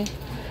 Excuse me.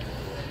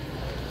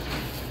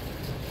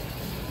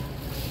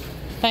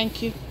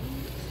 Thank you.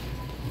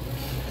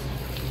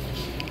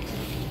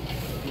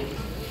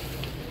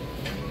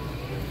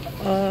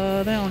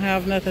 They don't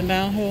have nothing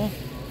down here.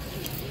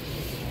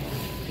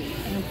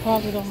 And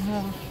probably don't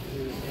have.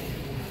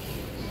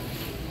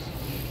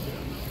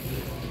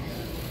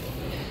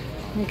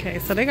 Okay,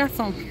 so they got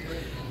some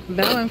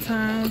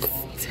Valentines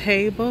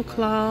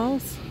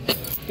tablecloths.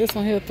 This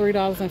one here,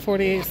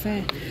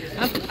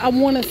 $3.48. I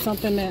wanted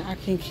something that I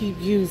can keep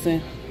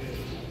using.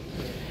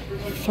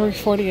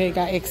 $3.48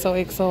 got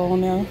XOXO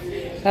on there.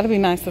 That'll be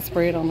nice to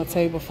spread on the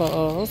table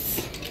for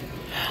us.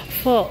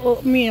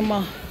 For me and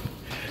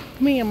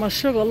my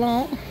sugar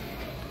lump.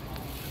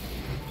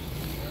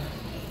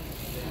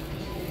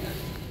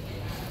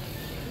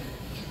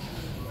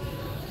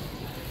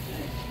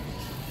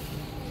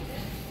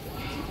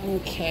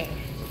 Okay.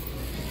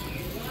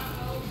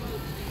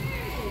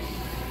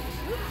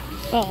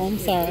 Oh, I'm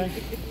sorry.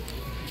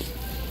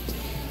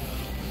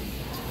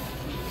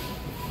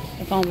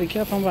 If I'm be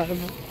careful, I'm about to.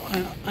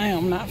 I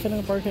am not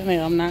finna break a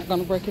nail. I'm not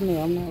gonna break a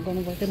nail. I'm not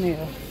gonna break a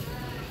nail.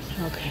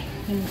 Okay,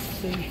 let me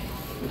see.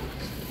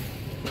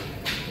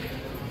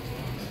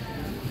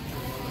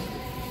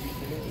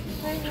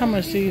 How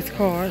much these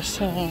cards?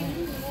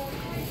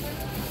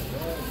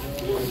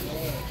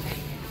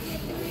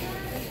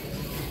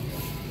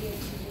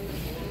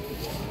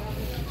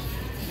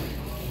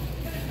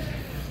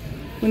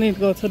 We need to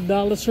go to the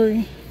Dollar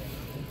Tree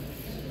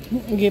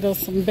and get us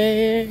some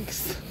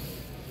bags.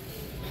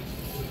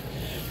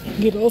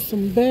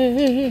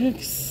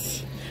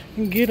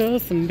 Get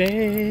us some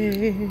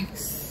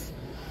bags.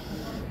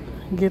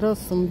 Get us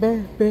some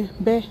bags.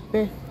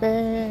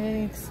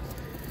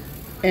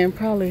 And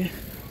probably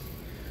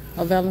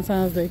a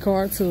Valentine's Day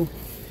card too.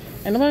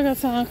 And nobody got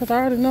time because I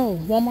already know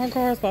Walmart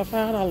card is about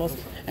 $5.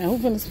 And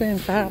who's gonna spend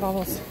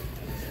 $5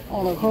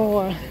 on a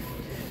card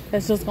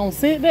that's just gonna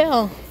sit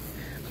there?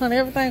 Honey,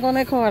 everything on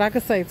that card I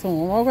could say to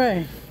them,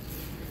 okay?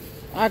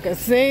 I could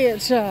say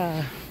it,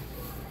 child.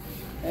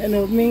 And it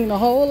would mean a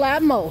whole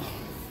lot more.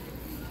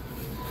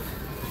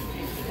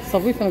 So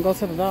we finna go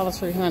to the Dollar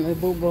Tree, honey,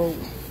 boo boo.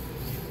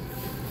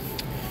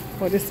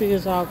 What this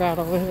is y'all got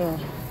over here.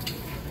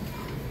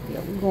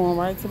 Yeah, we're going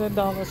right to the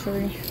Dollar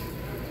Tree.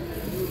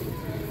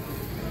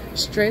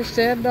 Stretch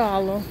that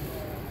dollar.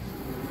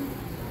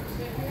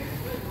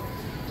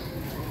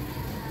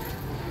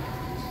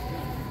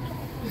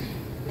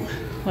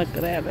 Look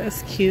at that,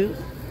 that's cute.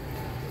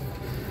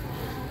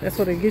 That's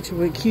what they get you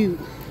with cute.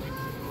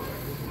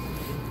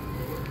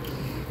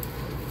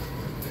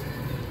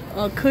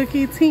 A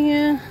cookie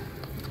tin.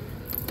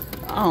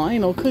 Oh,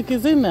 ain't no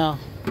cookies in there.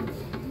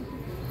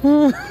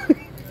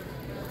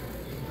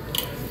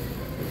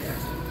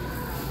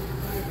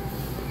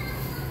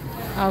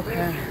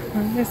 Okay,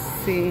 let's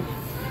see.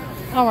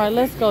 All right,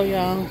 let's go,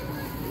 y'all.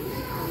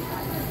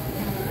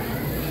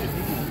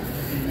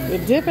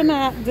 We're dipping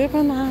out.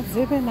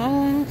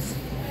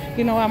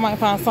 You know, I might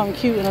find something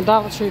cute in a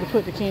Dollar Tree to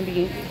put that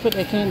candy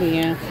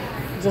in,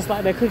 just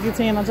like that cookie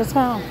tin I just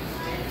found.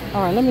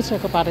 All right, let me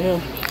check up out of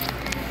here.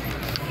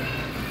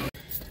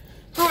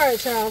 All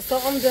right, y'all. So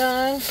I'm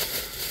done.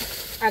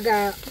 I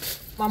got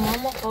my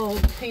mama a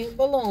pink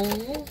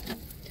balloon,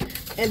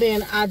 and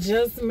then I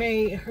just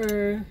made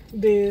her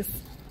this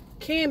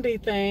candy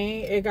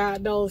thing. It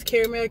got those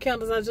caramel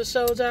candles I just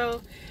showed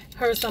y'all.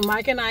 Her some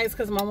Mike and Ice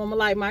because my mama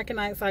like Mike and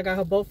Ice, so I got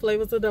her both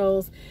flavors of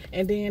those.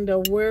 And then the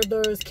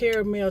Werther's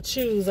caramel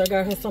chews, I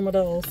got her some of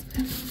those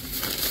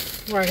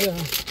right here.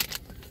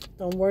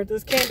 Them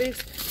Werther's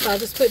candies. So I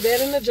just put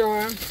that in the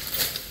jar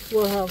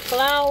with her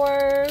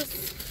flowers.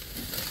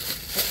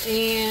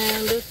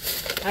 And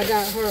I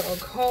got her a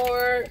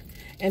card.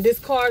 And this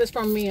card is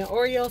from me and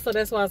Oreo, so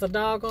that's why it's a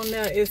dog on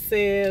there. It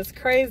says,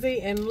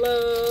 crazy and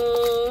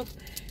love,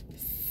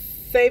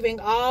 saving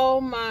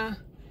all my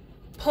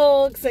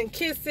hugs and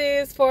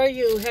kisses for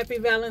you. Happy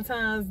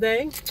Valentine's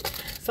Day.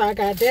 So I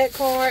got that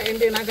card, and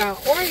then I got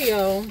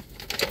Oreo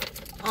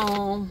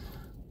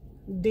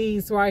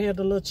these right here,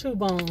 the little chew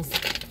bones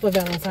for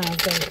Valentine's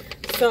Day.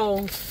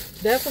 So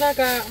that's what I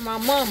got my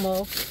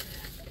mama.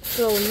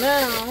 So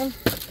now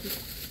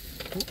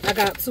I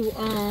got to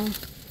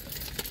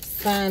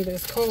sign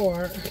this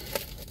card.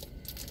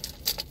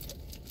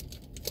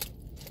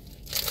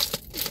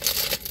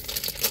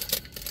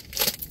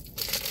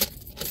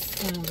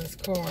 Sign this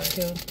card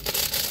here.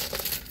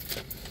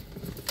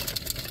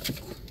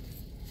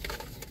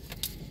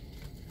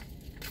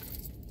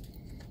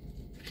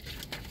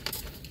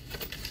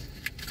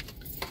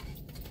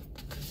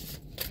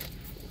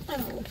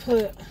 I'm gonna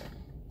put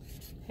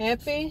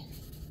Happy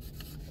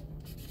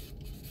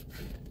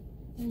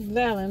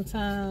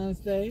Valentine's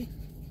Day.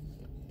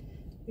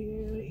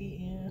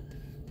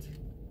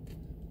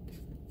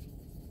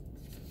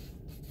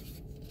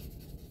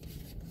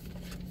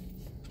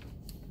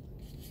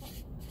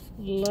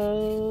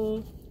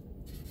 Love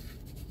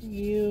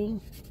you,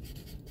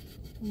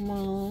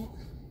 Mom.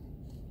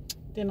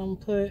 Then I'm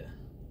gonna put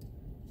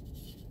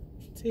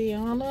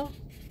Tiana,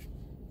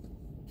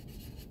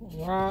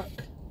 Rock,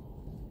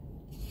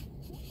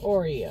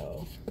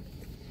 Oreo.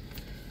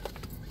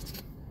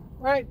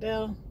 Right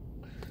there.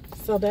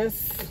 So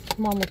that's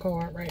mama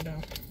card right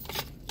there.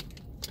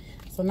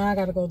 So now I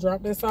gotta go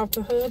drop this off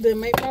to her, then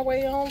make my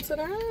way on to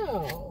the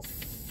house.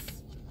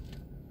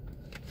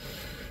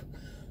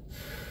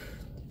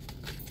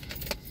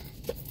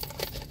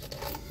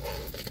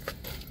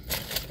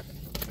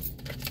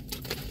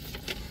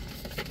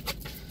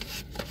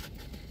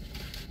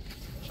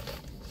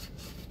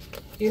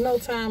 You know,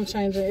 time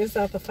changing. It's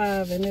after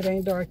 5 and it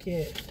ain't dark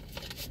yet,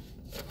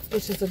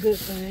 which is a good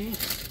thing.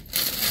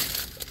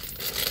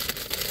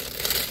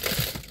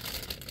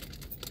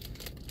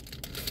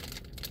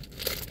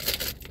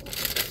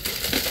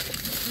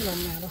 No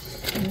matter.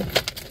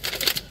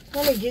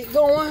 Let me get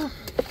going.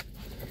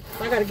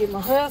 I gotta get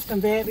my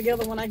husband bag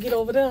together when I get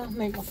over there.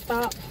 Make a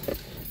stop.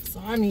 So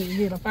I need to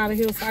get up out of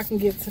here so I can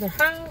get to the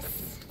house.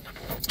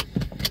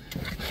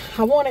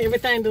 I wanted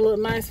everything to look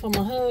nice for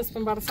my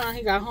husband by the time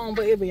he got home,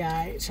 but it'll be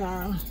alright,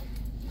 child.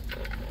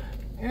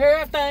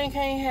 Everything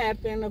can't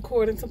happen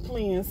according to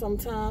plan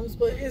sometimes,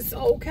 but it's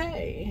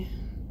okay.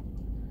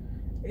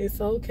 It's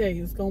okay.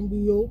 It's gonna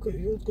be okay.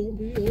 It's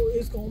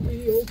gonna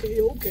be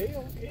okay, okay.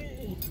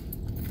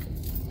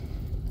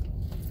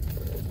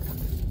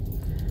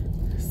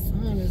 The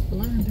sun is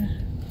blinding.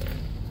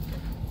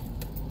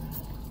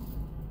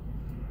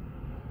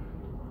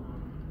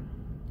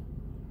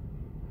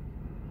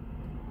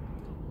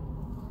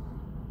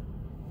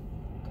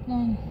 Come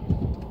on.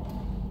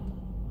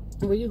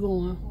 Where you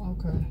going?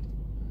 Okay.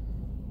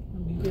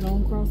 Let me get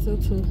on across there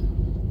too.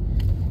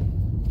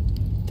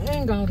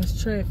 Dang all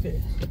this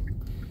traffic.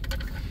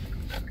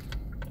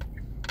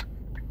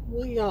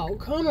 Where y'all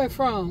coming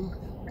from?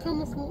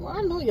 Coming from,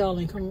 I know y'all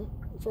ain't coming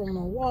from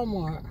no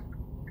Walmart.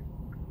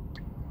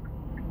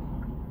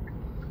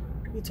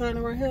 You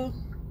turning right here?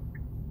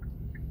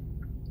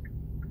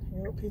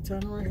 Yep, he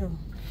turning right here.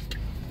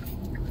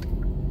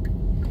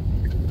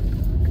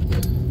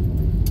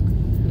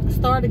 I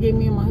started to get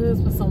me and my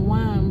husband some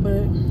wine,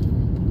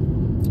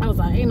 but I was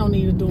like, ain't no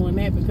need of doing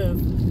that because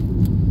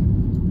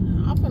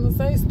I'm finna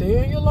say,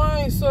 stay in your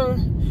lane, sir.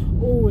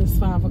 Oh, it's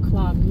 5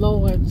 o'clock.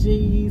 Lord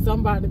jeez, I'm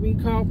about to be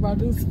caught by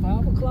this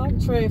 5 o'clock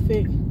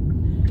traffic.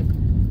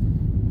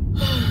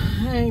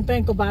 I ain't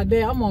think about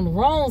that. I'm on the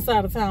wrong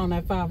side of town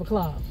at 5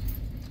 o'clock.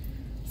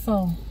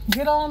 So,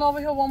 get on over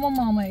here where my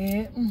mama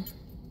at.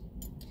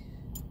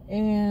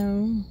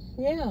 And,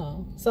 yeah.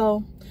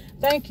 So,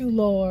 thank you,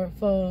 Lord,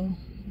 for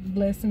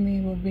blessing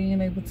me with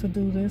being able to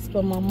do this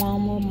for my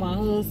mama, my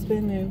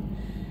husband, and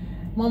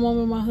my mom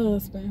and my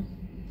husband.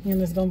 And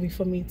it's going to be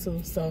for me,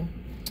 too. So,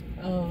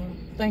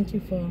 thank you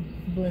for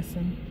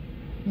blessing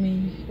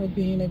me with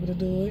being able to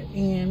do it.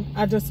 And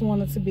I just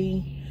wanted to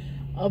be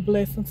a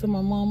blessing to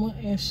my mama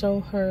and show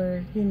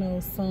her, you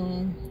know,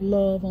 some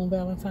love on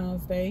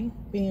Valentine's Day,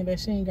 being that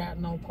she ain't got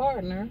no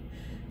partner.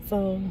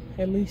 So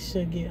at least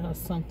she'll get her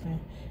something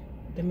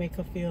to make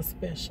her feel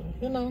special,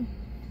 you know.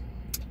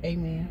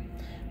 Amen.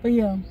 But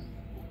yeah,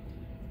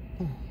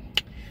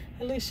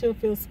 at least she'll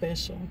feel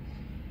special.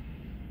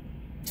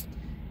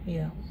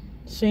 Yeah.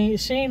 She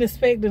ain't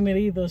expecting it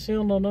either. She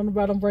don't know nothing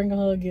about them bringing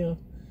her a gift.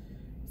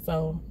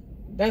 So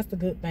that's the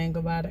good thing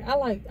about it. I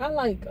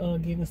like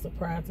giving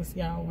surprises,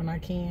 y'all, when I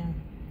can.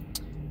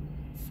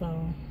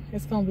 So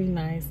it's gonna be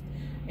nice.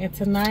 And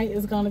tonight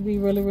is gonna be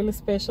really, really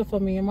special for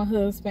me and my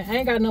husband. I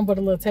ain't got nothing but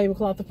a little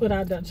tablecloth to put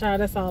out there,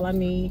 child. That's all I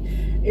need.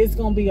 It's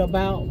gonna be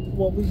about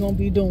what we're gonna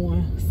be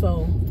doing.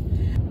 So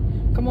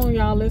come on,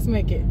 y'all, let's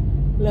make it.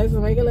 Let's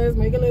make it, let's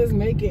make it, let's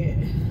make it.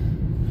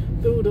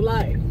 Through the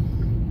light.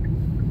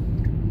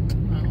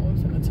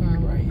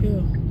 Turn right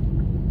here.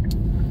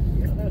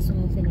 Yeah, that's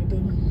what I'm finna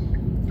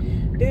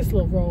do. This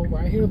little road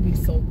right here be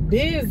so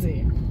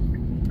busy.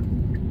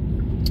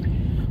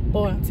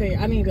 Boy, I tell you,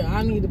 I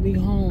need to be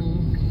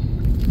home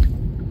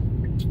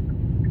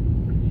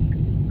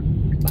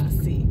by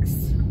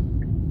 6.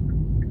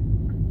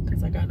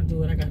 Cause I gotta do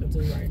what I gotta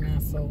do right now.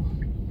 So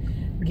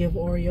give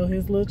Oreo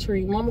his little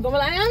treat. Mama gonna be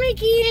like, don't be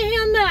getting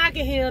him that. I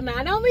can hear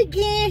now. Don't be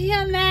getting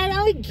him that.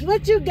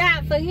 What you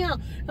got for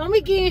him? Don't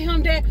be getting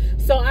him that.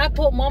 So I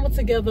put mama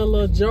together a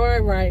little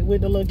jar, right,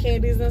 with the little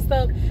candies and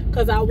stuff.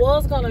 Because I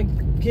was gonna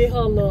get her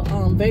a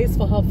little vase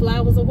for her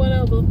flowers or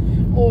whatever.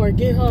 Or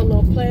get her a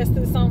little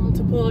plastic something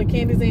to put her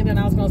candies in. And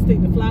I was gonna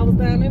stick the flowers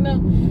down in there.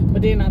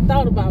 But then I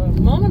thought about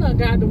it. Mama done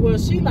got to where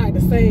she like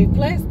to save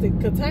plastic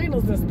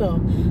containers and stuff.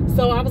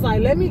 So I was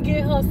like, let me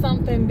get her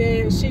something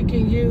that she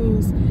can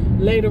use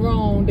later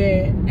on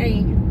that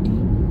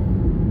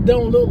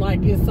don't look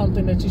like it's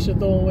something that you should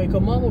throw away.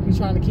 Cause mama be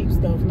trying to keep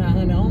stuff now,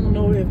 honey. I don't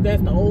know if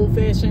that's the old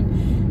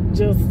fashioned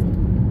just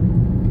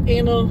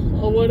inner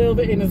or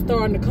whatever and it's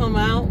starting to come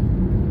out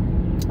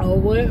or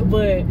what,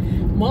 but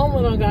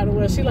mama done got to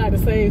where she like to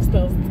save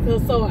stuff.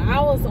 So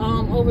I was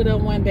over there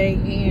one day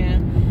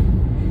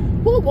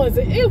and what was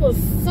it? It was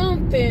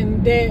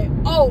something that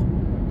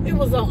it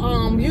was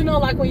a you know,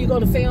 like when you go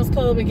to Sam's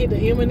Club and get the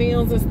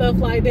M&Ms and stuff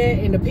like that,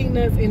 and the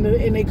peanuts and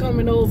they come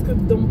in those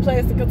them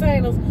plastic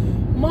containers.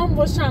 Mom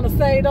was trying to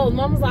save those.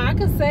 Mom was like, I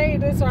can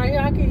save this right here.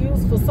 I can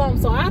use for something.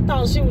 So I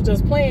thought she was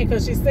just playing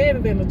because she said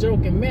it in a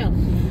joking manner.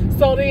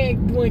 So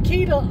then when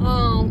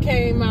Keita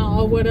came out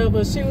or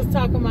whatever, she was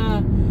talking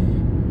about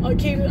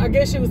Keita, I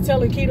guess she was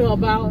telling Keita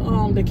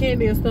about the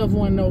candy and stuff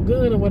wasn't no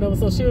good or whatever,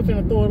 so she was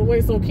finna throw it away.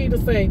 So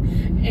Keita say,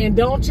 and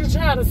don't you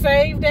try to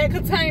save that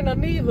container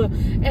neither.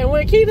 And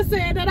when Keita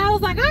said that, I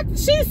was like,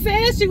 she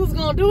said she was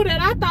gonna do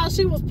that. I thought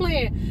she was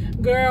playing.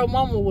 Girl,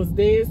 mama was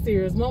dead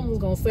serious. Mama was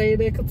gonna save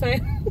that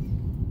container.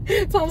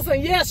 So I'm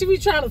saying, yeah, she be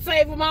trying to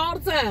save them all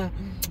the time.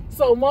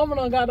 So mama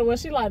done got her where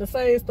she like to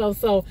save stuff.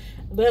 So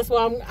that's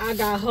why I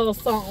got her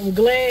something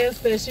glass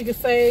that she can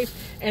save.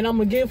 And I'm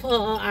going to give her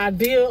an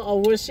idea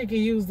of what she can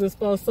use this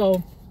for.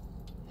 So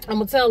I'm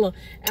going to tell her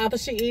after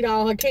she eat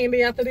all her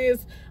candy after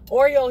this,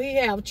 Oreo, he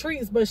have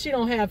treats, but she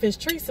don't have his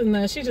treats in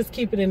there. She just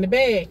keep it in the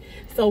bag.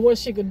 So what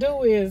she could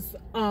do is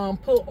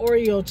put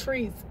Oreo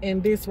treats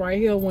in this right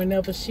here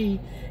whenever she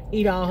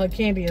eat all her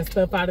candy and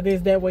stuff out of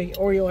this. That way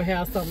Oreo will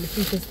have something to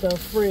keep his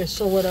stuff fresh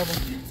or whatever.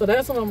 So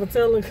that's what I'm gonna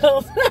tell her,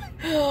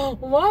 because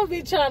mom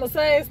be trying to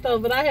save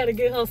stuff, but I had to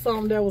get her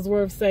something that was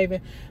worth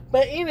saving.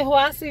 But anyway,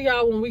 I see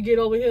y'all when we get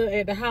over here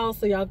at the house,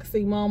 so y'all can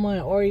see mama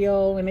and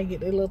Oreo and they get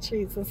their little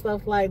treats and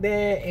stuff like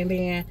that. And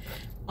then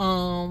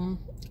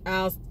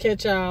I'll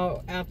catch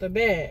y'all after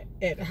that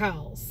at the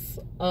house.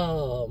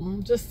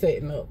 Just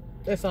setting up.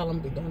 That's all I'm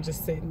gonna be doing,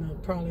 just setting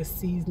up, probably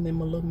seasoning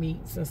my little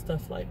meats and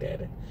stuff like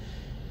that. And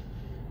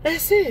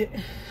that's it.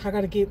 I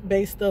gotta get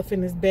base stuff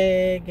in this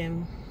bag,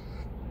 and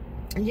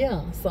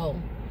yeah.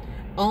 So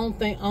I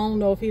don't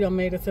know if he done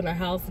made it to the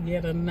house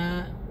yet or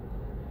not.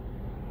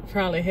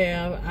 Probably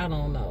have. I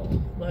don't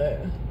know, but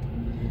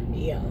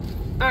yeah.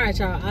 All right,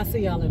 y'all. I'll see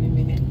y'all in a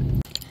minute.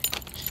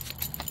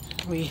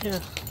 We here.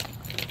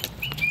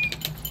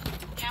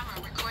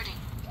 Camera recording.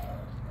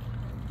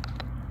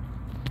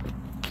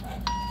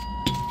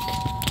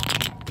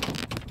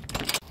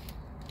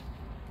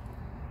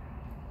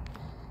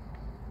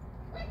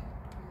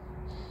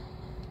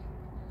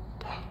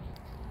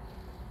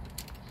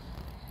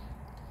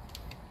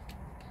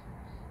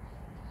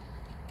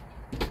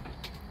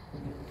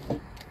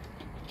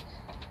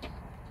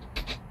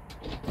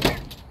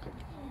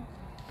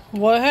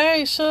 Well,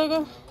 hey,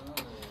 sugar.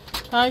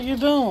 How you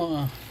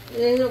doing?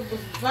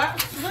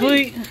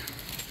 Sweet.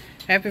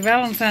 Happy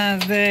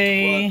Valentine's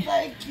Day. Well,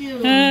 thank you.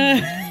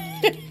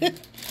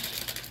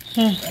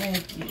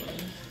 Thank you.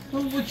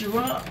 Who put you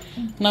up?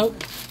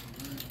 Nope.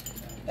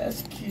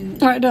 That's cute.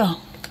 Right there.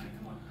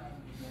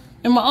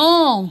 In my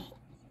arm.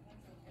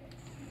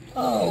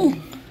 Oh.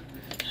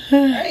 I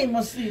ain't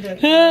gonna see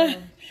that.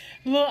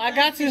 Look, I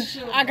got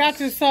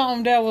you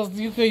something that was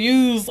you could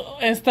use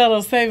instead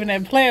of saving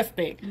that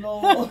plastic.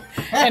 No.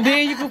 And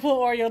then you can put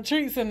Oreo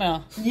treats in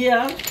there.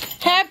 Yeah.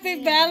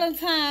 Happy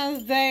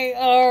Valentine's Day,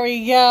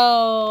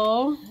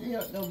 Oreo.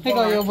 Yeah, Here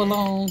go your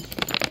balloon.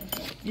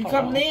 You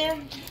coming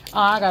in? Oh,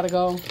 I gotta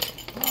go.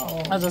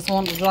 Oh. I just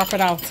wanted to drop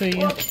it off to you.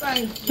 Well,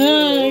 thank you.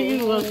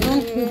 You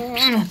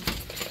welcome.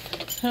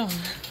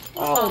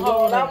 Oh,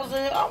 Lord, I was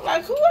in. I'm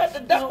like, who at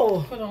the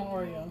door? Put on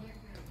Oreo.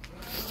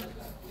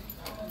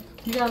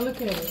 You gotta look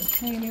at it.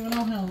 He ain't even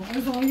on him.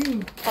 It's on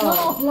you.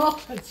 Oh, Lord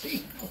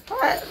Jesus.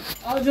 What?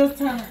 Oh, just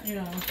turn,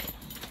 yeah.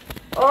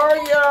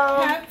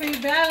 Oreo. Happy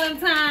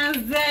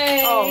Valentine's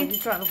Day. Oh, you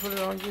trying to put it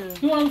on you?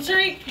 You want a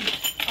treat?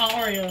 Oh,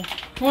 Oreo.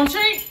 You want a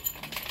treat?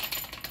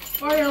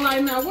 Oreo,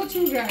 like, now, what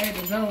you got at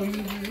the door?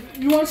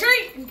 You want a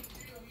treat?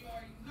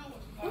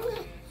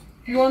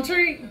 You want a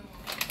treat?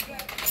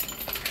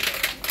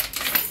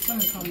 Let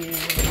me come in.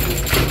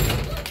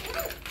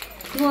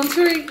 You want a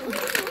treat?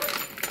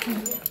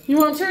 You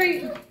want a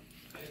treat?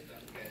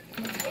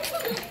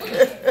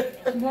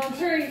 You want a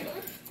treat?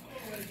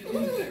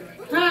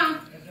 Huh?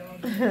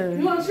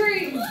 You want a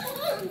treat?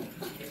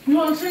 You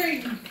want a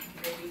treat?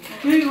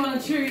 Do you want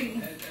a treat?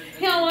 You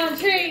don't want a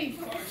treat?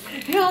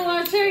 You don't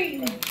want a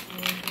treat?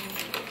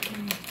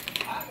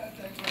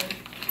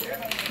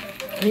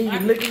 He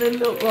looking at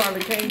little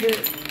Ronnie, can't get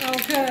it.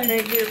 Okay. Can't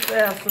get it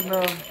fast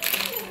enough.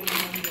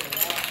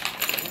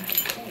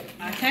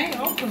 I can't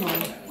open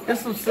them. There's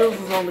some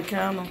scissors on the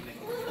counter.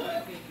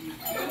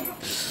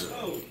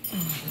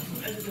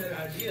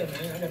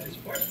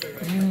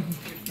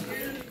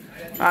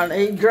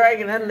 He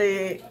dragging that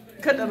leg.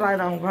 Cut the light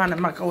on behind the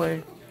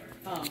microwave.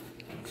 Oh.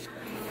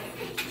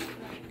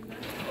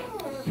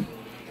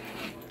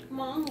 Come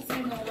on, I don't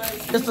see no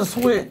light. It's a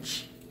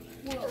switch.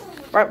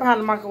 Right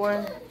behind the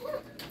microwave.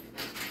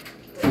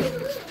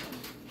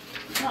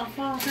 How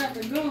far got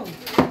to go?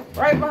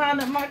 Right behind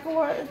the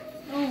microwave.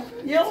 Oh.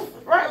 Yeah,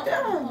 right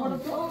there. Where the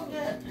plug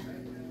at?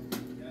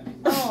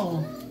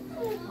 Oh.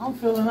 I'm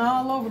feeling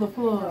all over the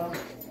plug.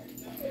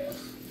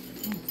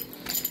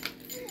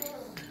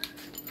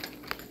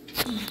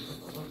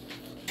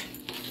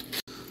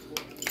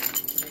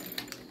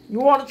 You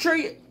want a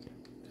treat?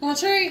 Want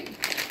a treat?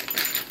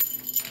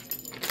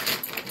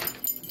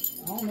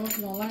 I don't know if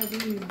you're gonna like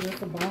these.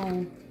 Just a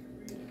bone.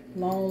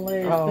 Long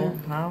lasting. Oh,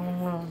 I don't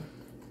know.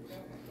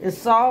 It's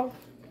soft?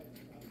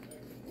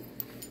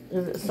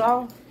 Is it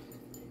soft?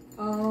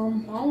 I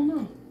don't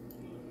know.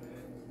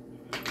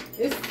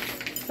 It's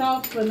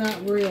soft but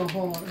not real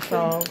hard.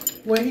 So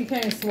Where he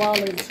can't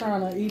swallow it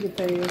trying to eat it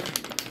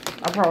fast.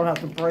 I probably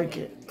have to break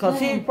it. Because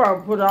he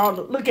probably put all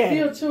the... Look at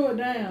He'll it. chew it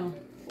down.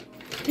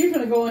 He's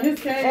gonna go in his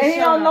cage. And he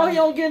don't know he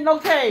don't get no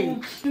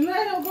cage.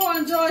 Let him go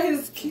enjoy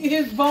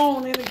his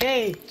bone in the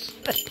cage.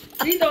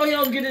 He know he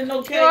don't get in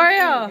no cage.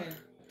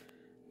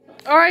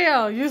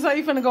 Oreo, you say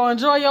you finna go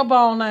enjoy your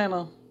bone,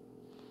 Nana.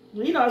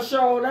 He don't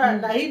show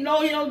that. Now he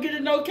know he don't get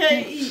in no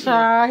cage either.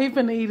 Child, he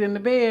finna eat in the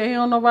bed. He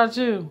don't know about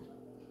you.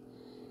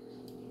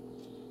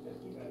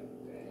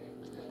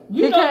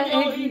 You know he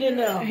don't eat in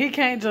there. He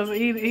can't just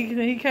eat.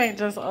 He can't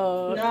just eat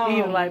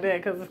it like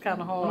that because it's kind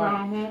of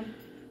hard.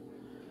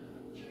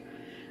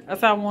 That's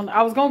how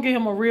I was gonna get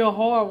him a real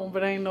hard one,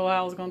 but I didn't know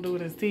how I was gonna do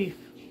with his teeth.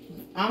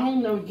 I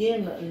don't know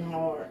getting nothing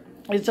hard.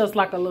 It's just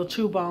like a little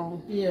chew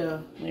bone. Yeah.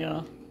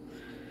 Yeah.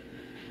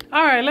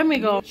 All right, let me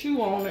go.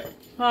 Chew on it.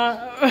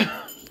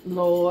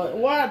 Lord,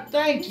 why?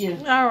 Thank you.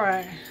 All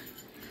right.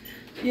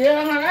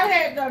 Yeah, honey, I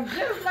had them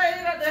just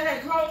laid up there,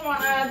 had closed my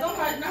eyes. I'm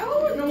like, now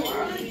who in the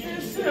world is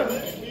this shit?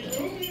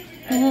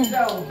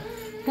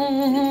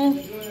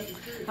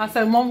 I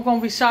said, Mama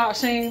gonna be shocked.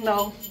 She ain't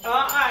know.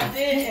 I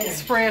didn't.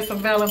 Spread some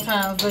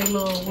Valentine's Day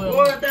little will.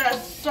 Boy,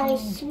 that's so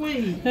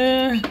sweet.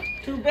 Yeah.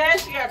 Too bad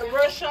she got to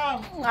rush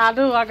off. I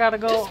do. I gotta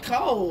go. It's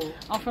cold.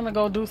 I'm finna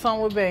go do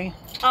something with Bae.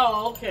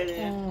 Oh, okay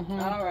then.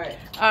 All right.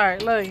 All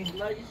right. Love you.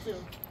 Love you too.